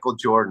think Michael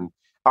Jordan,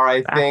 or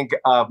I think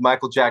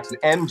Michael Jackson.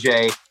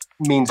 MJ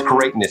means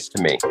greatness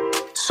to me.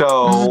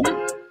 So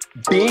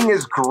being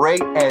as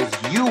great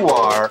as you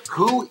are,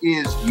 who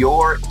is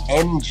your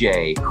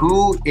MJ?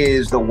 Who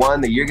is the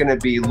one that you're going to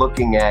be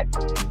looking at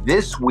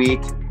this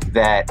week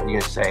that you're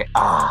going to say,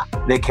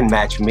 they can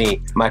match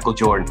me, Michael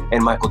Jordan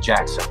and Michael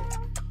Jackson?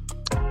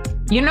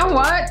 You know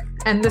what?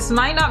 And this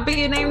might not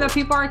be a name that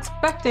people are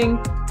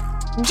expecting.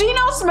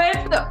 Geno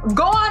Smith,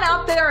 go on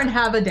out there and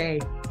have a day.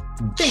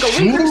 I think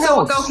a week or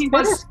so ago,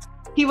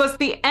 he was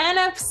the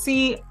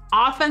NFC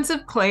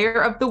Offensive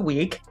Player of the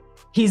Week.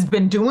 He's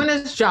been doing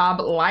his job,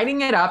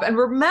 lighting it up. And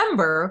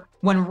remember,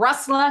 when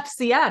Russ left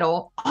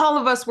Seattle, all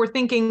of us were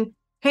thinking,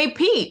 hey,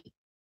 Pete,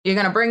 you're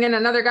going to bring in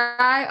another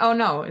guy? Oh,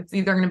 no, it's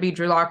either going to be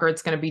Drew Lock or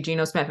it's going to be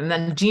Geno Smith. And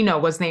then Geno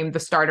was named the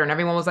starter and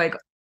everyone was like,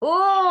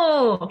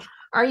 oh,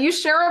 are you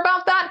sure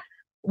about that?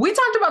 We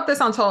talked about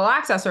this on Total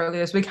Access earlier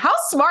this week. How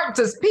smart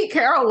does Pete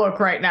Carroll look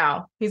right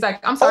now? He's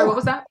like, I'm sorry, what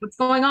was that? What's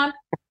going on?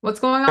 What's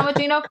going on with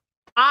Geno?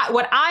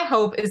 What I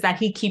hope is that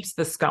he keeps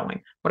this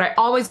going. What I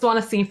always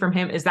want to see from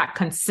him is that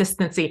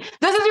consistency.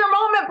 This is your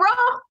moment, bro.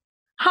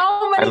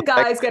 many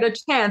guys get a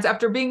chance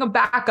after being a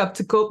backup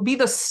to go be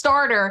the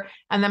starter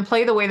and then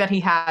play the way that he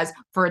has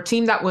for a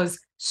team that was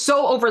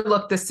so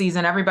overlooked this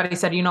season? Everybody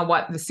said, you know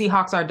what, the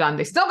Seahawks are done.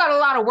 They still got a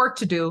lot of work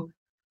to do.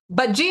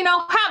 But Geno,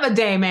 have a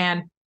day,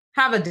 man.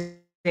 Have a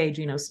day,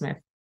 Geno Smith.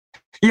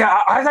 Yeah,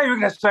 I thought you were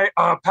going to say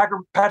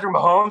Patrick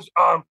Mahomes.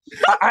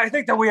 I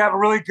think that we have a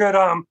really good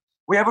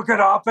we have a good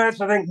offense.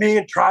 I think me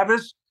and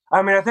Travis,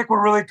 I think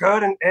we're really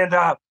good. And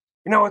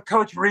with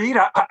Coach Reed,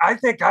 I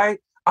think I'm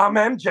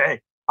MJ.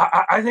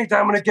 I think that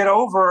I'm going to get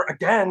over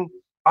again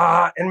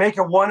and make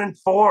it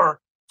 1-4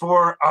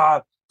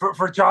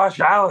 for Josh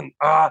Allen.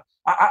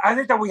 I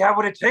think that we have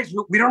what it takes.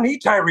 We don't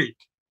need Tyreek.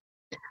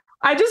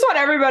 I just want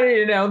everybody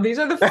to know these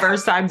are the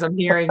first times I'm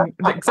hearing,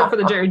 except for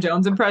the Jerry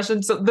Jones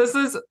impression. So this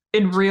is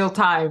in real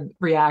time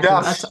reaction.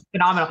 Yes. That's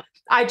phenomenal.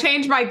 I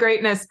changed my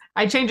greatness.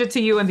 I changed it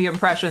to you and the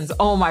impressions.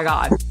 Oh my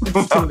God.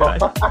 It's too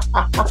good.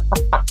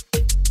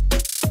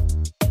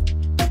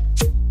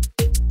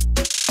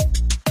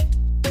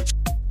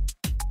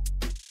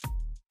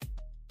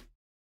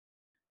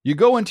 You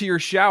go into your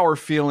shower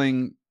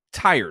feeling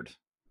tired,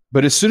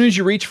 but as soon as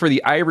you reach for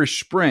the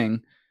Irish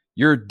Spring,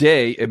 your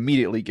day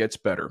immediately gets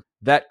better.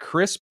 That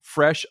crisp,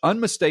 fresh,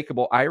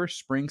 unmistakable Irish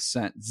Spring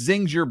scent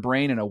zings your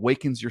brain and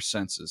awakens your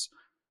senses.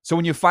 So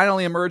when you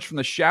finally emerge from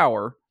the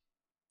shower,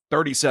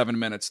 37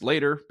 minutes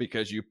later,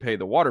 because you pay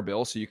the water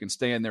bill so you can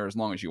stay in there as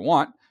long as you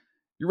want,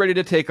 you're ready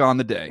to take on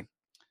the day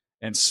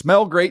and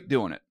smell great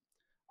doing it.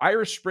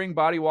 Irish Spring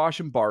Body Wash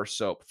and Bar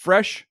Soap.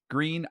 Fresh,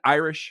 green,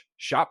 Irish.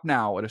 Shop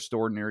now at a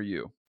store near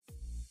you.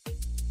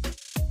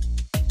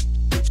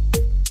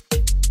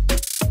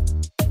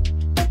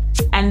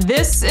 And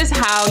this is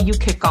how you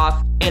kick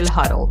off El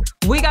Huddle.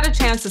 We got a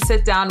chance to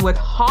sit down with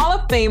Hall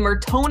of Famer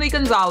Tony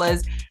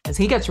Gonzalez as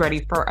he gets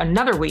ready for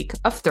another week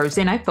of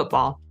Thursday Night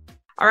Football.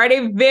 All right,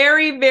 a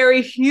very,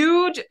 very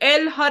huge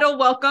El Huddle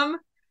welcome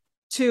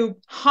to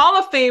Hall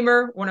of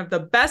Famer, one of the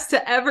best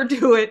to ever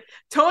do it,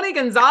 Tony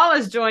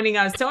Gonzalez joining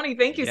us. Tony,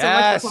 thank you so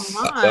much for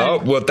coming on.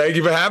 Oh, well, thank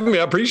you for having me.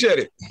 I appreciate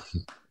it.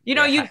 You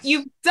know,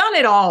 you've done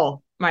it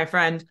all, my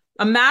friend.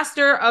 A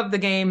master of the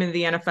game in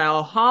the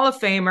NFL, Hall of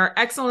Famer,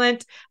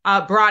 excellent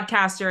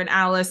broadcaster and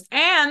analyst,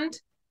 and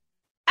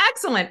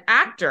excellent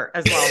actor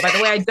as well. By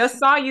the way, I just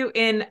saw you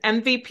in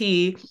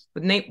MVP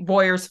with Nate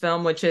Boyer's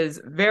film, which is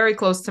very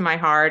close to my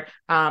heart.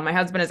 My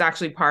husband is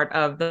actually part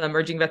of the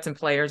Emerging Vets and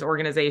Players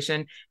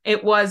organization.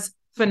 It was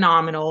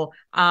phenomenal.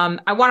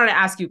 I wanted to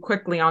ask you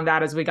quickly on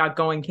that as we got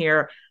going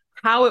here,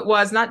 how it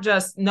was not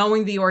just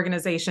knowing the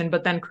organization,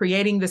 but then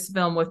creating this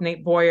film with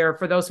Nate Boyer.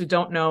 For those who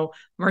don't know,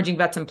 Emerging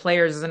Vets and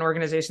Players is an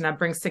organization that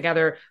brings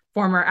together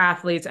former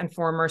athletes and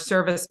former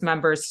service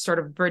members to sort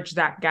of bridge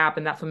that gap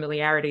and that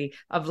familiarity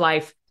of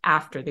life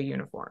after the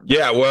uniform.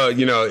 Yeah, well,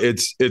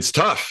 it's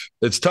tough.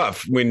 It's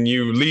tough when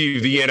you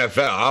leave the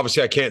NFL.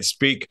 Obviously, I can't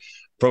speak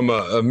from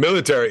a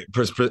military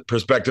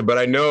perspective, but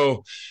I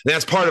know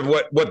that's part of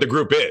what the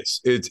group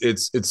is.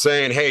 It's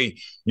saying, hey,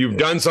 you've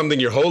done something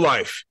your whole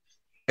life,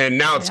 and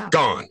now it's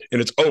gone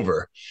and it's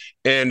over.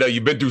 And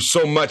you've been through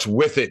so much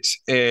with it,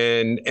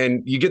 and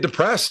you get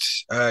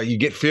depressed. You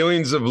get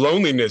feelings of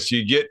loneliness.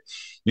 You get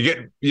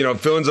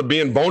feelings of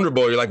being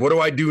vulnerable. You're like, what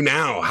do I do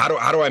now? How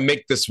do I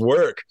make this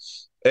work?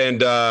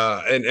 And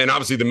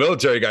obviously the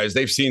military guys,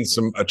 they've seen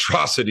some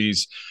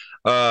atrocities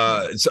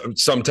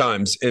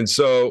sometimes. And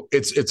so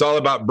it's all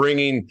about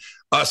bringing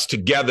us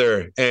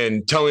together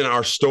and telling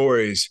our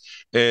stories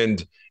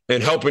and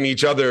helping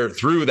each other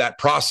through that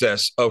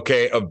process, of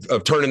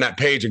turning that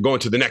page and going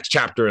to the next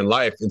chapter in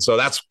life. And so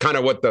that's kind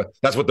of what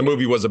the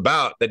movie was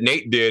about, that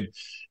Nate did.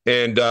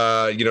 And,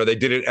 they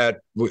did it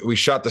we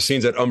shot the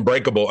scenes at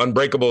Unbreakable.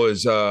 Unbreakable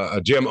is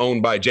a gym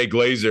owned by Jay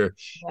Glazer,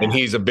 and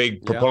he's a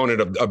big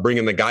proponent of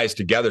bringing the guys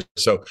together.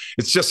 So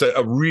it's just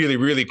a really,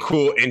 really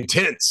cool,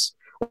 intense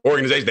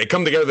organization. They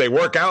come together, they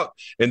work out,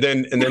 and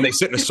then they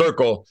sit in a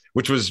circle,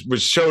 which was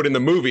showed in the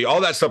movie. All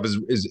that stuff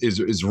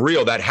is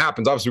real. That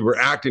happens. Obviously, we're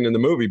acting in the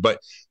movie, but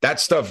that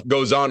stuff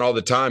goes on all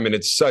the time, and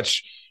it's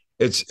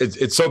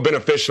so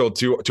beneficial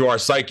to our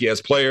psyche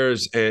as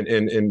players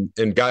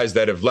and guys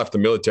that have left the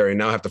military and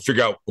now have to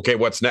figure out, okay,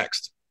 what's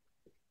next?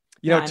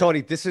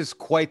 Tony, this is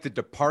quite the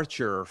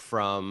departure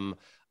from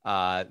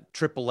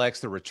Triple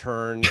X, the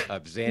return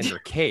of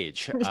Xander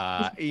Cage.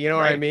 You know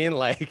what I mean?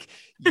 Like,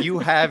 you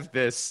have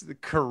this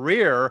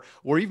career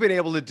where you've been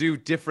able to do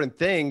different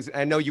things.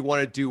 I know you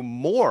want to do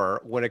more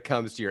when it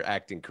comes to your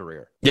acting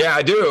career. Yeah,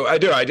 I do.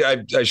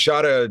 I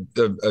shot a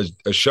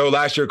show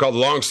last year called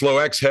Long Slow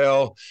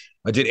Exhale.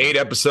 I did 8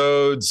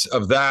 episodes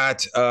of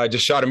that. I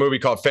just shot a movie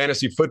called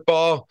Fantasy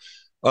Football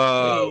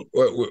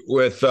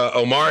with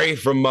Omari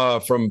from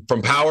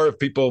Power, if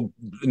people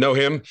know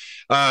him.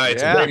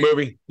 It's a great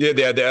movie. Yeah,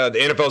 the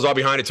NFL's all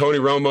behind it. Tony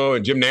Romo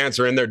and Jim Nantz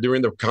are in there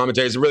doing the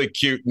commentary. It's a really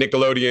cute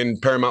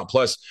Nickelodeon Paramount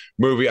Plus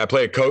movie. I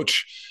play a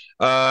coach.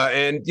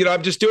 And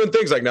I'm just doing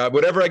things like that.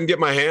 Whatever I can get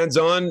my hands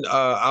on,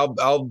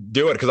 I'll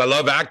do it because I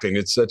love acting.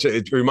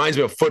 It reminds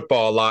me of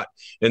football a lot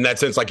in that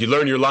sense. Like, you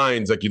learn your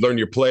lines, like you learn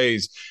your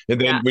plays,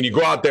 and then when you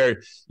go out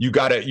there, you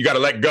gotta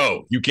let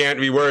go. You can't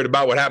be worried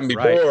about what happened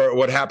before or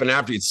what happened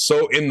after. It's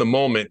so in the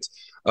moment.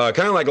 kind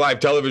of like live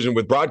television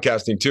with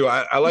broadcasting too.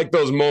 I like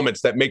those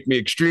moments that make me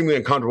extremely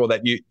uncomfortable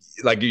that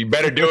you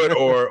better do it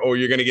or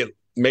you're going to get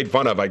made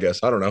fun of, I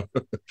guess. I don't know.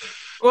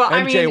 Well,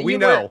 MJ, I mean, we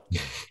know.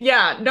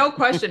 Yeah, no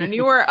question. And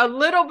you were a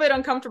little bit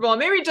uncomfortable,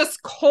 maybe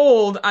just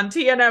cold on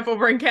TNF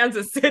over in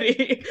Kansas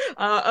City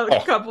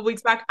a couple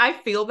weeks back. I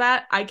feel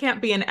that. I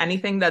can't be in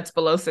anything that's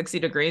below 60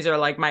 degrees or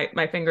like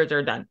my fingers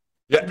are done.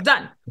 Yeah.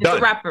 Done. It's a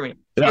wrap for me.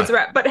 Yeah. It's a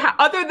wrap. But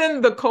other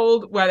than the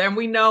cold weather, and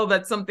we know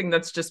that's something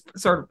that's just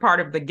sort of part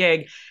of the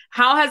gig,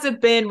 how has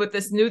it been with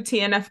this new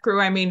TNF crew?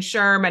 I mean,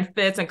 Sherm and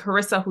Fitz and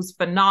Carissa, who's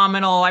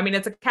phenomenal. I mean,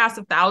 it's a cast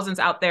of thousands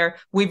out there.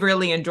 We've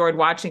really enjoyed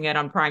watching it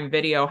on Prime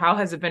Video. How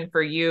has it been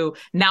for you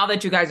now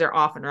that you guys are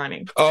off and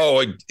running?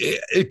 Oh,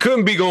 it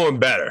couldn't be going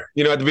better.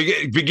 You know, at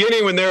the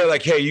beginning when they were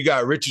like, hey, you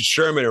got Richard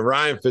Sherman and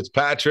Ryan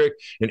Fitzpatrick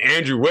and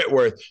Andrew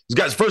Whitworth. These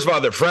guys, first of all,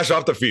 they're fresh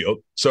off the field.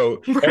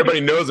 So everybody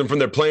knows them from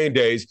their playing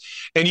days.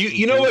 And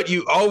you know what?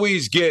 You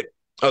always get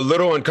a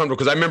little uncomfortable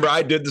because I remember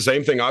I did the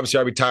same thing. Obviously,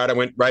 I retired. I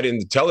went right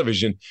into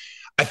television.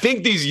 I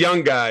think these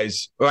young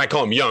guys, well, I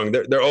call them young,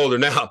 they're older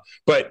now,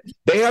 but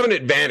they have an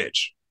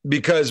advantage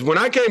because when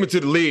I came into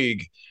the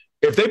league,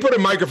 if they put a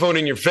microphone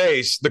in your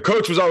face, the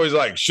coach was always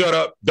like, shut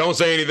up, don't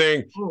say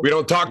anything. We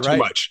don't talk too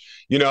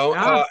much, you know?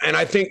 Yeah. And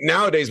I think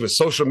nowadays with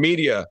social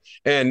media,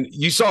 and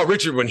you saw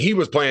Richard when he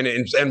was playing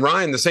and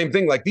Ryan, the same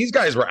thing, like these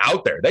guys were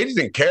out there. They just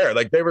didn't care.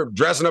 Like they were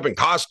dressing up in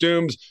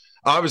costumes.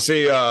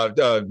 Obviously,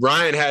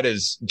 Ryan had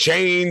his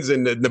chains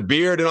and the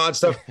beard and all that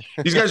stuff.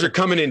 These guys are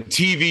coming in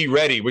TV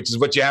ready, which is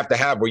what you have to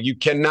have, where you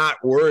cannot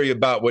worry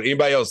about what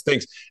anybody else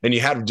thinks, and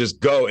you have to just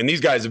go. And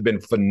these guys have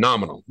been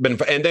phenomenal.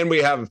 And then we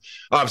have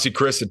obviously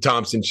Carissa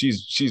Thompson.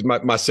 She's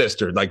my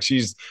sister. Like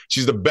she's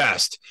the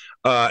best.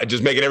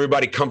 Just making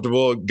everybody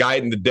comfortable,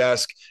 guiding the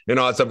desk and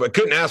all that stuff. I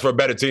couldn't ask for a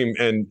better team.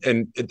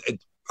 And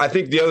I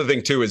think the other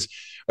thing too is.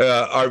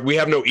 We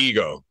have no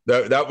ego.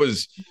 That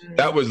was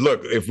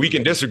look, if we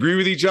can disagree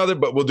with each other,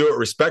 but we'll do it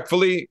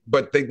respectfully.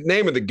 But the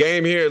name of the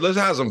game here, let's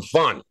have some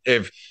fun.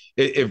 If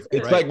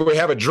it's like we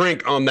have a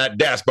drink on that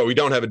desk, but we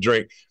don't have a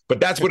drink,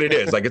 but that's what it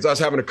is. Like it's us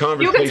having a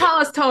conversation. You can tell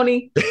us,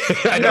 Tony.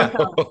 I know.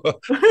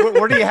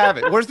 Where do you have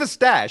it? Where's the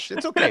stash?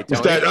 It's okay,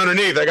 Tony. Stash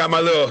underneath. I got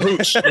my little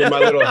hooch in my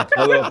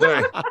little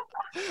thing.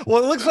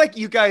 Well, it looks like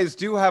you guys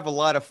do have a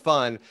lot of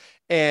fun.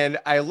 And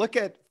I look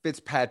at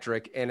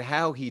Fitzpatrick and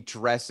how he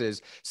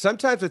dresses.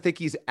 Sometimes I think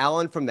he's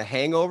Alan from The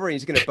Hangover, and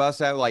he's going to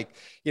bust out like,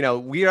 you know,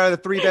 we are the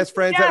three best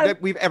friends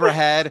that we've ever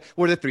had.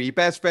 We're the three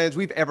best friends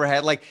we've ever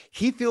had. Like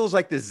he feels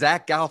like the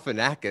Zach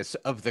Galifianakis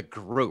of the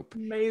group.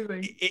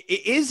 Amazing.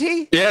 Is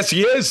he? Yes,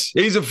 he is.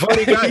 He's a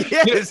funny guy.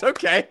 Yes,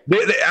 okay.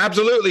 They,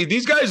 absolutely.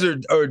 These guys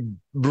are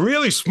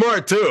really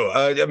smart too.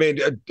 I mean,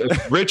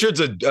 Richard's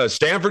a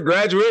Stanford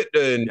graduate,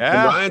 and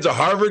Ryan's a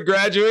Harvard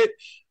graduate.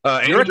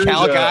 You're Andrew's a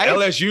Cal guy.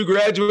 LSU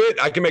graduate.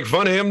 I can make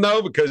fun of him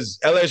though because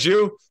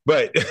LSU.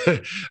 But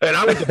and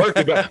I went to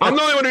Berkeley. But I'm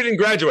the only one who didn't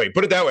graduate.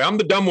 Put it that way. I'm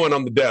the dumb one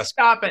on the desk.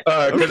 Stop it.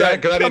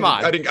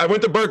 I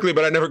went to Berkeley,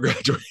 but I never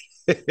graduated.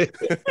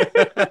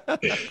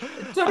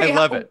 I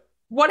love it.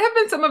 What have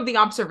been some of the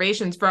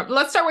observations from?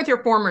 Let's start with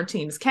your former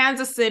teams,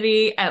 Kansas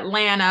City,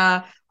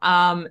 Atlanta,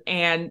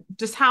 and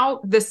just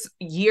how this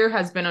year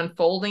has been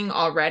unfolding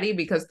already.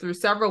 Because through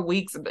several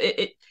weeks,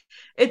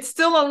 it's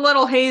still a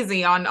little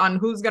hazy on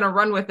who's going to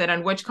run with it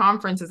and which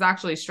conference is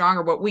actually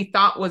stronger. What we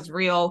thought was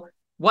real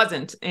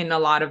wasn't in a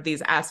lot of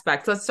these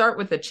aspects. Let's start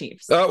with the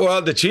Chiefs.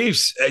 Well, the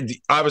Chiefs,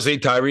 obviously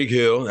Tyreek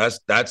Hill,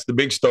 that's the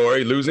big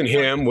story. Losing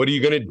him, what are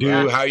you going to do?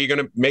 Yeah. How are you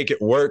going to make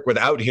it work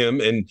without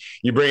him? And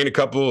you bring in a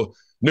couple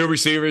new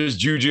receivers,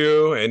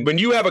 Juju. And when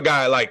you have a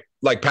guy like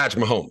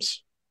Patrick Mahomes,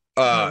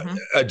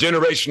 a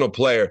generational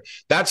player,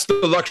 that's the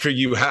luxury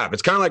you have.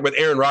 It's kind of like with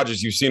Aaron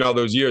Rodgers, you've seen all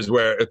those years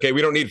where, okay,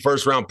 we don't need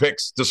first round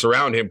picks to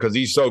surround him because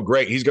he's so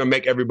great. He's going to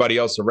make everybody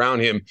else around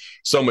him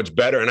so much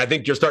better. And I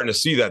think you're starting to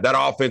see that. That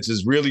offense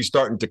is really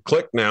starting to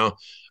click now.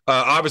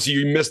 Obviously,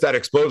 you missed that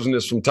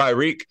explosiveness from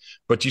Tyreek,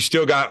 but you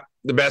still got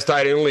the best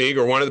tight end in the league,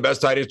 or one of the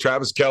best tight ends,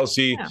 Travis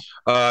Kelce.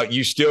 Yeah.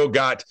 You still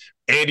got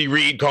Andy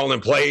Reid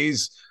calling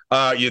plays.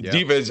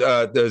 Defense,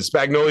 the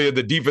Spagnolia,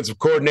 the defensive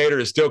coordinator,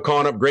 is still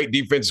calling up great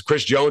defense.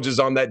 Chris Jones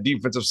is on that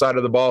defensive side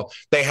of the ball.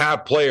 They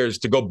have players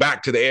to go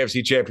back to the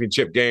AFC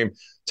Championship game,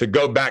 to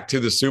go back to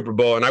the Super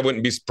Bowl, and I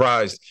wouldn't be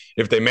surprised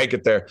if they make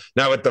it there.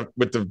 Now with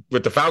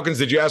the Falcons,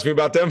 did you ask me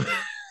about them?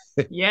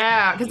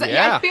 Yeah, because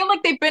I feel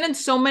like they've been in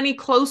so many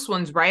close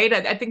ones, right?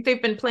 I think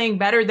they've been playing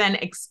better than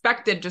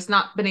expected, just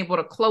not been able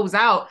to close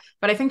out.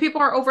 But I think people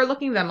are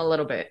overlooking them a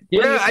little bit.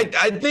 Yeah,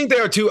 I think they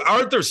are too.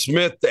 Arthur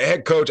Smith, the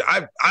head coach,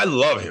 I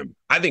love him.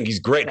 I think he's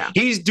great. Yeah.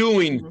 He's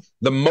doing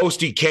the most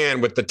he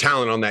can with the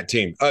talent on that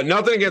team.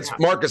 Nothing against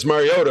Marcus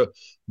Mariota,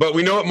 but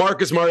we know what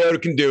Marcus Mariota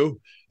can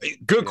do.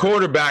 Good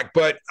quarterback,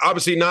 but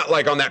obviously not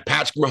like on that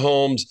Patrick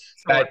Mahomes,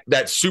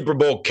 that Super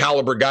Bowl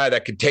caliber guy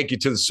that could take you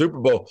to the Super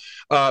Bowl.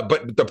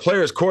 But the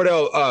players,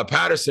 Cordell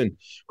Patterson,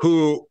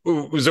 who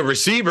was a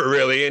receiver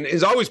really, and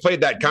has always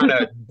played that kind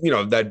of,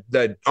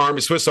 that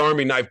Swiss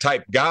Army knife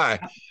type guy.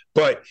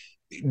 But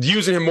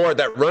using him more at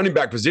that running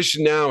back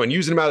position now and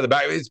using him out of the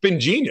back, it's been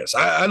genius.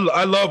 I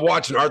love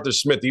watching Arthur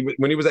Smith.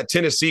 When he was at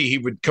Tennessee, he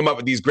would come up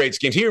with these great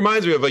schemes. He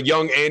reminds me of a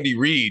young Andy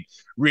Reid,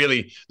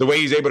 really, the way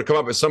he's able to come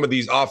up with some of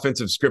these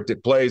offensive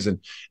scripted plays. And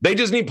they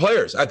just need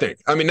players, I think.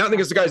 I mean, nothing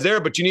against the guys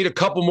there, but you need a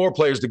couple more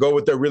players to go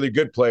with their really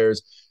good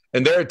players.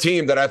 And they're a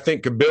team that I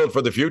think could build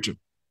for the future.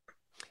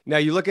 Now,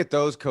 you look at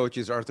those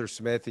coaches, Arthur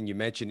Smith, and you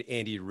mentioned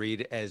Andy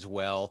Reid as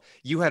well.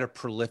 You had a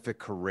prolific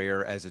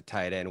career as a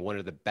tight end, one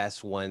of the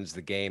best ones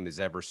the game has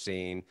ever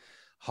seen,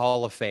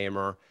 Hall of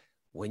Famer.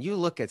 When you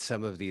look at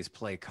some of these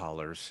play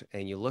callers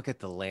and you look at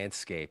the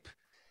landscape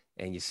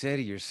and you say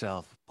to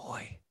yourself,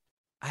 boy,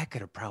 I could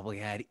have probably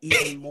had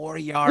even more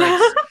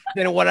yards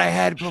than what I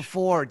had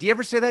before. Do you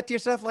ever say that to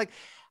yourself? Like,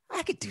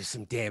 I could do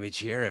some damage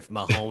here if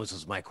Mahomes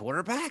was my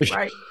quarterback,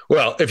 right?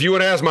 Well, if you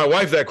want to ask my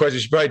wife that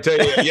question, she'd probably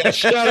tell you, yeah,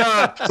 shut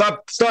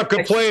up. Stop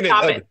complaining.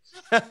 Stop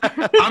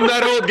I'm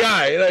that old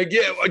guy. Like,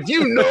 yeah,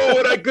 you know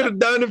what I could have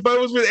done if I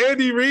was with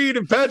Andy Reid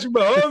and Patrick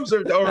Mahomes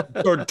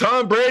or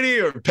Tom Brady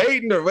or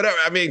Peyton or whatever.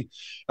 I mean,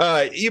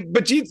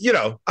 but you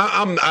know,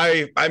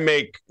 I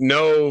make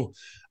no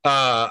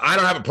I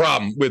don't have a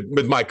problem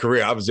with my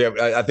career. Obviously,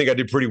 I think I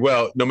did pretty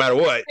well no matter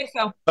what. I think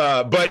so.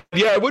 But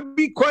yeah, it would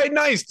be quite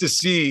nice to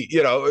see,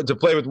 you know, to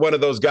play with one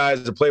of those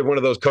guys, to play with one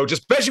of those coaches,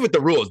 especially with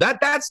the rules.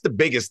 That's the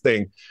biggest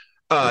thing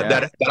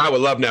that I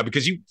would love now,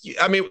 because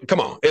I mean, come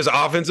on, it's an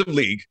offensive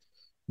league.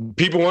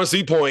 People want to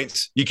see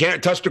points. You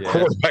can't touch the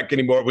quarterback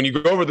anymore. When you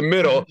go over the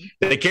middle,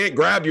 they can't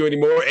grab you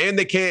anymore, and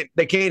they can't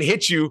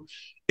hit you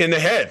in the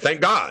head,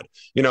 thank God,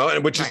 you know,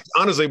 and which is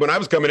honestly, when I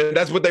was coming in,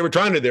 that's what they were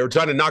trying to do. They were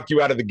trying to knock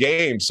you out of the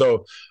game.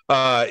 So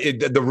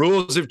the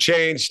rules have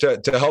changed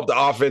to help the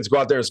offense go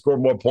out there and score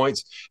more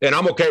points. And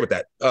I'm okay with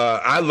that.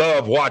 I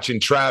love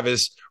watching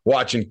Travis,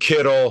 watching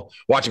Kittle,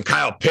 watching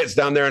Kyle Pitts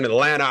down there in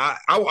Atlanta.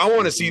 I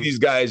want to see these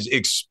guys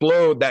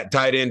explode that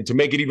tight end to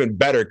make it even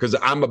better, because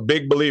I'm a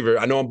big believer.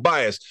 I know I'm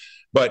biased,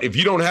 but if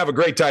you don't have a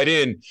great tight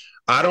end,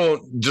 I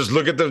don't just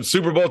look at the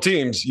Super Bowl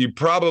teams. It's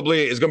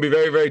going to be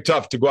very, very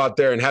tough to go out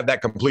there and have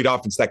that complete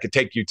offense that could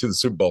take you to the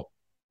Super Bowl.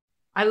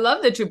 I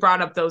love that you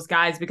brought up those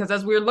guys, because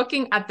as we're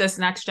looking at this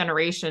next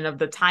generation of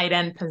the tight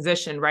end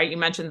position, right? You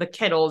mentioned the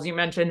Kittles, you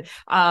mentioned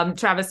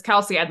Travis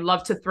Kelce. I'd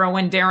love to throw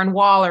in Darren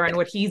Waller and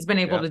what he's been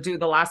able to do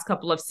the last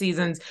couple of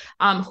seasons.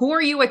 Who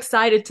are you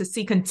excited to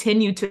see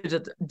continue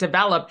to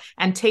develop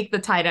and take the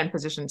tight end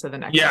position to the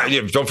next level?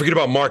 Yeah. Don't forget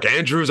about Mark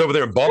Andrews over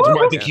there in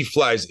Baltimore. I think he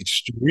flies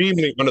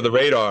extremely under the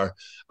radar.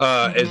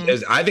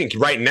 As I think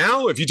right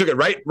now, if you took it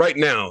right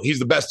now, he's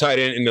the best tight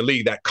end in the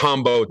league. That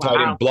combo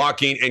tight end,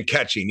 blocking and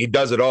catching, he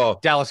does it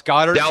all. Dallas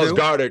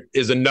Goedert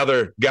is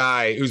another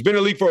guy who's been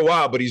in the league for a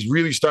while, but he's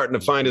really starting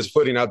to find his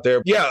footing out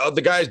there. Yeah,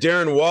 the guys,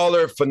 Darren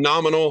Waller,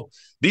 phenomenal.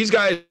 These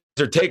guys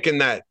are taking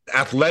that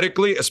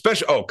athletically,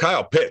 especially. Oh,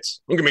 Kyle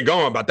Pitts. Don't get me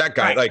going about that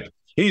guy. Right. Like,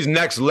 he's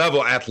next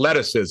level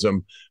athleticism.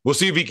 We'll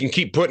see if he can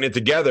keep putting it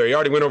together. He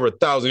already went over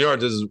 1,000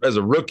 yards as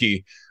a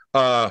rookie.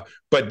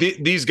 But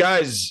these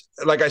guys,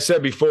 like I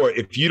said before,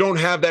 if you don't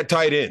have that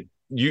tight end,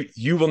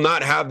 you will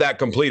not have that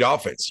complete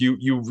offense.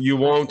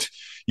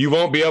 You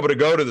won't be able to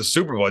go to the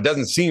Super Bowl. It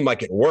doesn't seem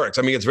like it works.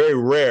 I mean, it's very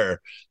rare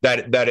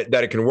that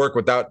it can work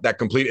without that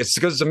complete. It's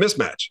because it's a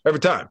mismatch every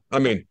time. I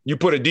mean, you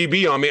put a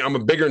DB on me,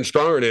 I'm bigger and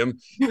stronger than him.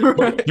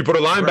 You put a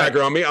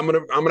linebacker on me, I'm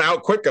gonna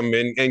outquick him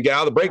and get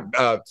out of the break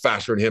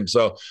faster than him.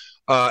 So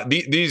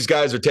these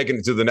guys are taking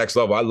it to the next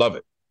level. I love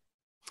it.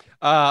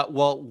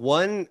 Well,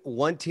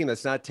 one team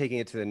that's not taking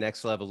it to the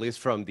next level, at least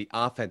from the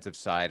offensive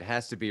side,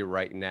 has to be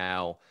right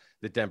now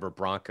the Denver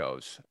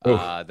Broncos.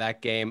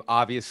 That game,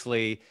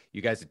 obviously,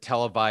 you guys had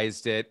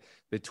televised it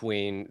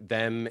between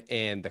them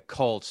and the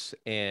Colts,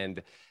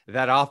 and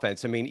that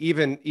offense. I mean,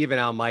 even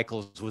Al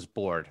Michaels was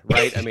bored,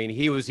 right? I mean,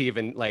 he was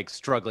even like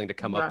struggling to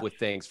come up with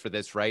things for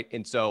this, right?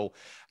 And so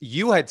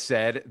you had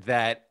said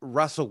that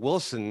Russell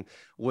Wilson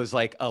was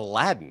like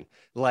Aladdin,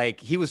 like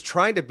he was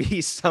trying to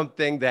be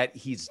something that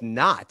he's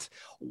not.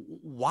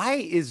 Why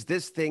is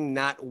this thing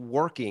not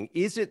working?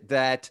 Is it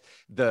that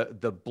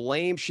the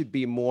blame should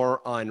be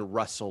more on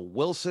Russell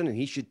Wilson and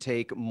he should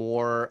take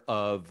more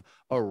of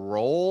a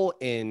role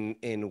in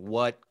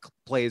what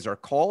plays are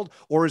called,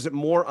 or is it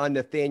more on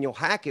Nathaniel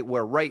Hackett,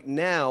 where right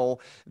now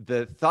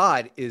the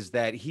thought is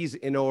that he's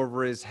in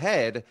over his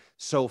head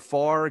so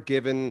far,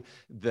 given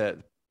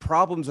the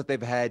problems that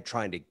they've had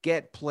trying to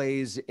get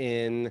plays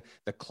in,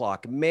 the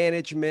clock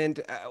management?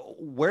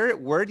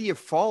 Where do you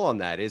fall on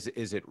that? Is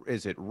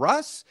it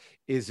Russ?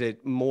 Is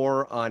it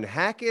more on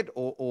Hackett,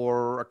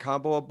 or a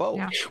combo of both?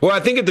 Yeah. Well,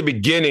 I think at the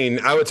beginning,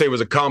 I would say it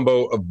was a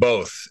combo of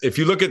both. If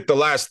you look at the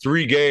last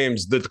 3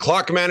 games, the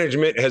clock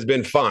management has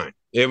been fine.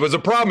 It was a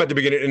problem at the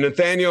beginning, and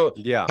Nathaniel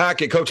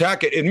Hackett, Coach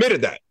Hackett,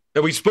 admitted that.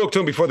 And we spoke to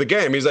him before the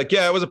game. He's like,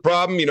 yeah, it was a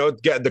problem. You know,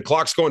 the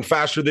clock's going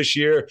faster this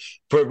year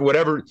for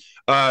whatever,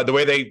 the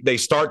way they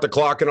start the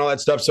clock and all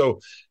that stuff. So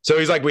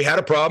he's like, we had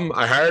a problem.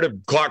 I hired a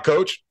clock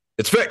coach.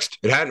 It's fixed.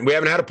 We haven't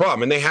had a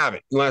problem, and they have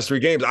it in the last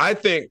 3 games. I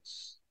think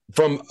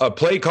from a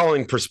play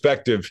calling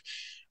perspective,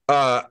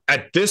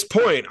 at this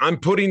point, I'm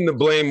putting the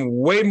blame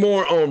way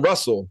more on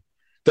Russell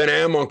than I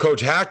am on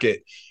Coach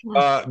Hackett,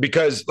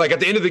 because like at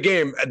the end of the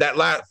game, that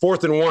last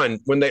 4th and 1,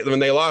 when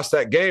they lost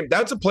that game,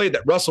 that's a play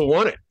that Russell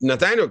wanted.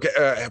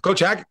 Coach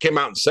Hackett came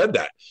out and said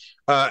that,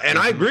 and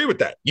I agree with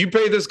that. You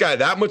pay this guy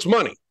that much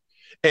money,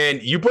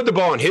 and you put the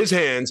ball in his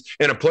hands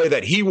in a play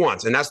that he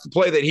wants, and that's the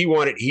play that he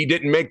wanted. He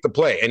didn't make the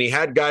play, and he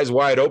had guys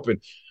wide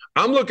open.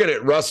 I'm looking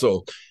at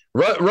Russell.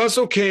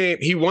 Russell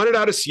he wanted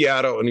out of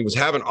Seattle, and he was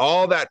having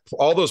all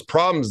those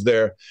problems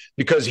there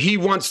because he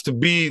wants to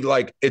be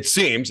like, it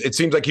seems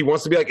like he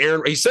wants to be like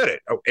Aaron. He said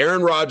it,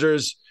 Aaron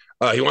Rodgers.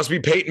 He wants to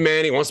be Peyton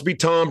Manning. He wants to be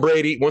Tom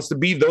Brady. He wants to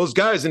be those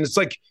guys. And it's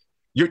like,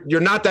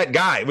 you're not that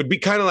guy. It would be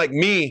kind of like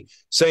me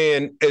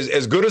saying,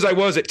 as good as I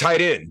was at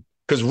tight end,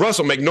 because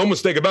Russell, make no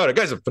mistake about it,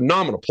 guy's a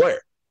phenomenal player,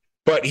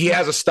 but he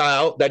has a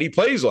style that he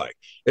plays like.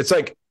 It's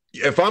like,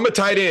 if I'm a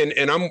tight end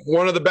and I'm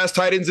one of the best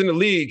tight ends in the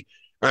league,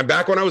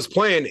 back when I was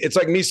playing, it's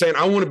like me saying,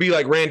 I want to be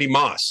like Randy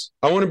Moss.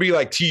 I want to be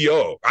like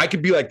T.O. I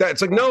could be like that.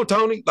 It's like, no,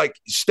 Tony, like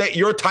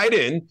you're tight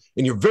end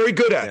and you're very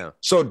good at it.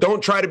 So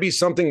don't try to be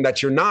something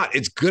that you're not.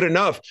 It's good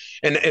enough.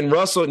 And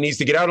Russell needs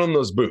to get out on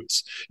those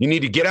boots. You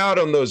need to get out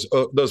on those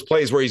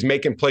plays where he's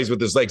making plays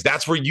with his legs.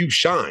 That's where you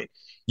shine.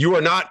 You're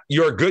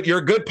a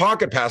good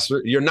pocket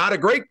passer. You're not a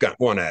great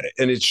one at it.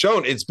 And it's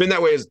shown. It's been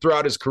that way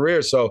throughout his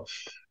career. So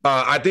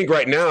I think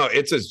right now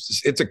it's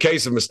a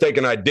case of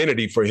mistaken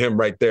identity for him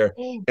right there.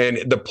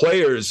 And the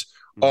players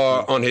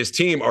on his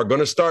team are going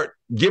to start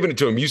giving it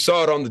to him. You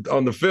saw it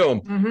on the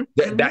film.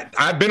 That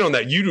I've been on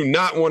that. You do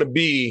not want to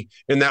be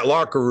in that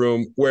locker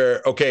room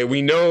where, okay,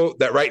 we know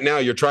that right now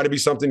you're trying to be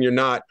something you're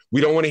not.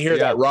 We don't want to hear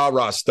that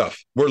rah-rah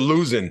stuff. We're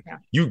losing.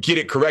 You get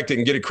it corrected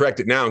and get it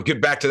corrected now and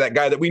get back to that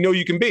guy that we know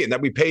you can be and that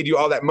we paid you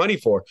all that money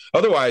for.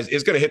 Otherwise,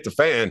 it's going to hit the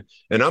fan.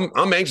 And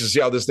I'm anxious to see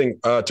how this thing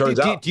turns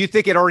out. Do you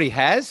think it already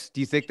has?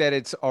 Do you think that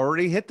it's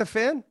already hit the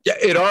fan? Yeah,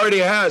 it already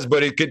has,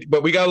 but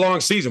we got a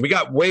long season. We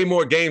got way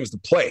more games to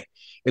play.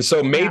 And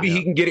so maybe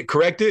he can get it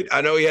corrected.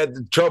 I know he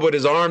had trouble with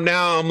his arm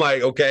now. I'm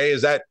like, okay,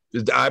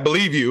 I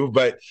believe you,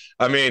 but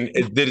I mean,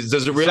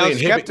 does it really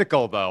inhibit?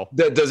 Skeptical though.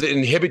 Does it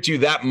inhibit you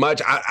that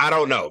much? I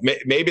don't know.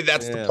 Maybe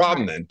that's the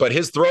problem then. But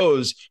his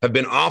throws have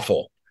been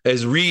awful.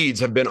 His reads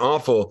have been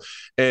awful,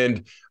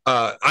 and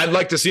I'd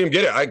like to see him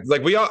get it.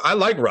 I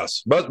like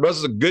Russ. Russ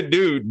is a good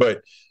dude,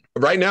 but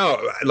right now,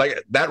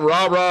 like that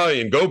rah-rah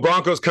and go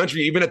Broncos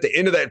country, even at the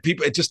end of that,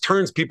 it just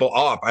turns people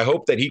off. I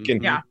hope that he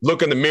can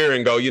look in the mirror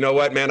and go, you know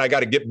what, man, I got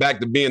to get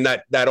back to being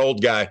that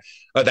old guy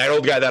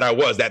that I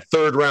was, that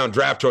 3rd round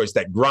draft choice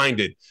that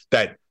grinded,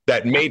 that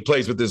made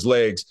plays with his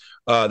legs,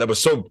 that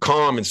was so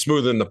calm and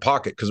smooth in the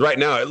pocket. Because right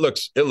now it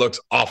looks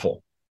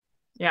awful.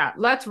 Yeah,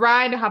 let's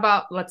ride. How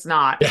about let's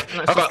not? Yeah.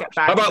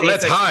 How about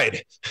let's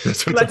hide?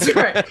 That's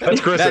right. That's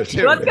Chris.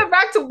 Let's get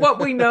back to what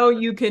we know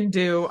you can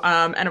do.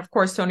 And of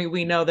course, Tony,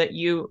 we know that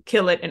you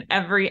kill it in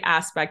every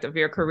aspect of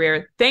your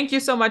career. Thank you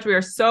so much. We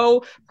are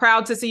so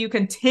proud to see you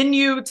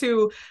continue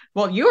to,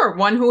 you are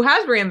one who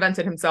has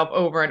reinvented himself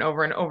over and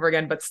over and over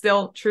again, but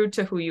still true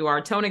to who you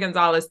are. Tony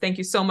Gonzalez, thank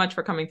you so much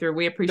for coming through.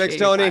 We appreciate it.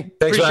 Thanks, Tony.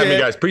 Thanks for having me,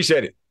 guys.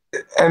 Appreciate it.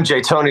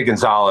 MJ, Tony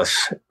Gonzalez,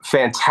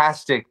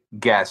 fantastic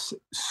guest.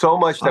 So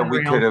much that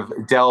we could have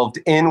delved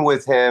in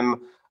with him.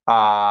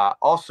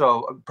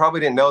 Also,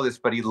 probably didn't know this,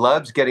 but he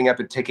loves getting up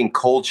and taking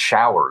cold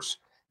showers.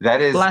 That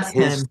is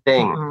his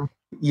thing. Mm-hmm.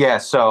 Yeah.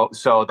 So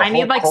I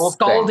need like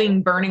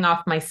scalding, burning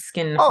off my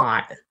skin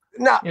hot.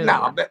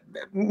 No,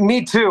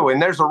 me too.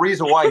 And there's a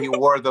reason why he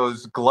wore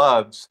those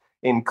gloves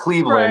in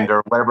Cleveland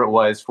or whatever it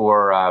was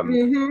for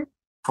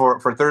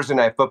Thursday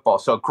Night Football.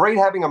 So great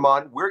having him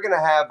on. We're going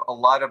to have a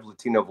lot of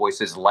Latino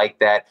voices like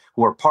that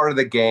who are part of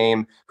the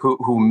game,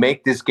 who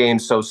make this game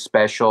so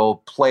special,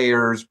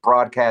 players,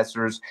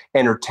 broadcasters,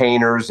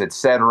 entertainers,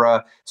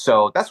 etc.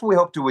 So that's what we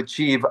hope to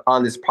achieve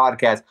on this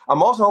podcast.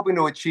 I'm also hoping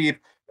to achieve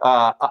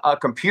a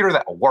computer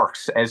that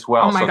works as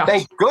well. Oh my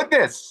gosh.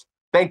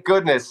 Thank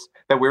goodness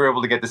that we were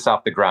able to get this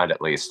off the ground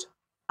at least.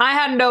 I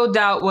had no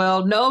doubt,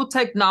 Will. No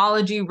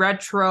technology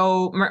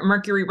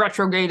Mercury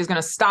retrograde is going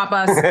to stop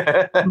us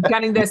from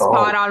getting this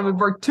spot on. We've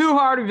worked too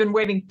hard. We've been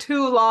waiting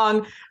too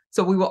long.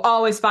 So we will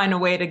always find a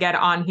way to get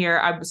on here.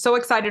 I'm so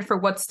excited for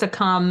what's to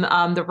come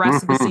the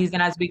rest of the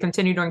season as we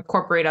continue to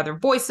incorporate other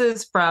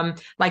voices from,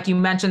 like you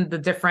mentioned, the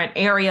different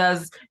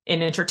areas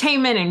in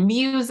entertainment and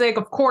music.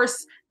 Of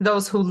course,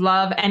 those who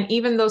love and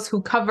even those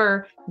who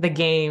cover the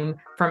game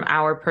from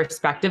our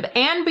perspective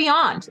and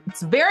beyond.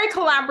 It's very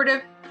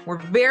collaborative. We're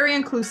very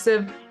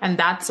inclusive, and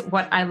that's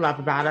what I love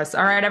about us.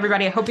 All right,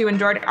 everybody, I hope you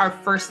enjoyed our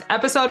first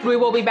episode. We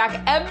will be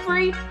back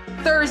every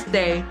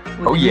Thursday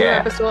with a new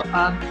episode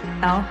of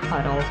El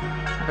Huddle.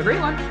 Have a great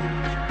one.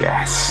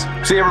 Yes.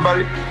 See you,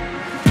 everybody.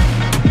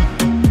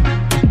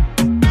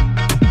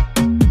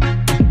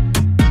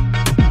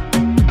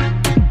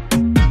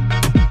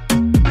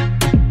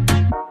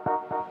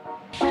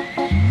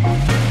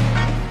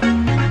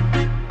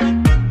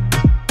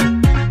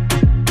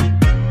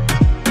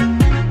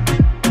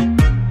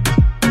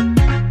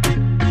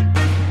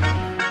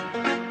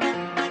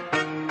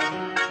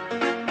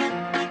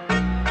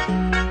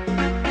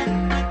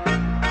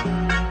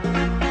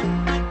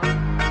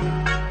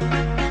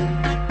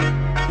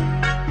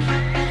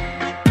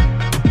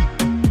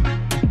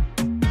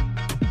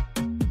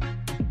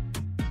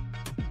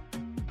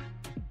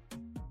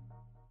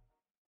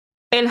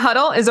 And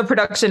Huddle is a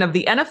production of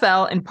the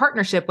NFL in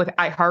partnership with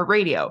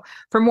iHeartRadio.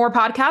 For more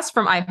podcasts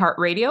from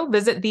iHeartRadio,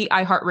 visit the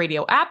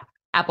iHeartRadio app,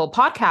 Apple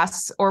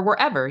Podcasts, or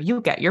wherever you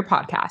get your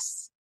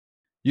podcasts.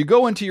 You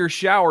go into your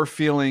shower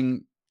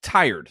feeling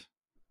tired,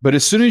 but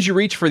as soon as you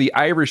reach for the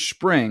Irish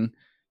Spring,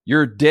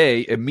 your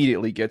day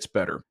immediately gets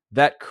better.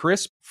 That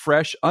crisp,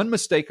 fresh,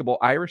 unmistakable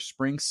Irish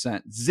Spring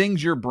scent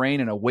zings your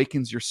brain and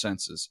awakens your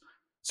senses.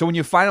 So when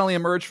you finally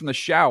emerge from the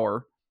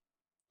shower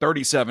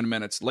 37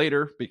 minutes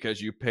later,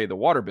 because you pay the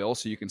water bill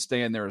so you can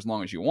stay in there as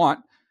long as you want,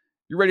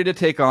 you're ready to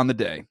take on the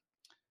day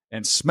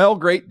and smell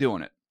great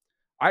doing it.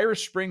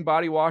 Irish Spring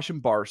Body Wash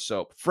and Bar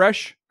Soap.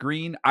 Fresh,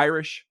 green,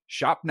 Irish.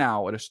 Shop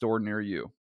now at a store near you.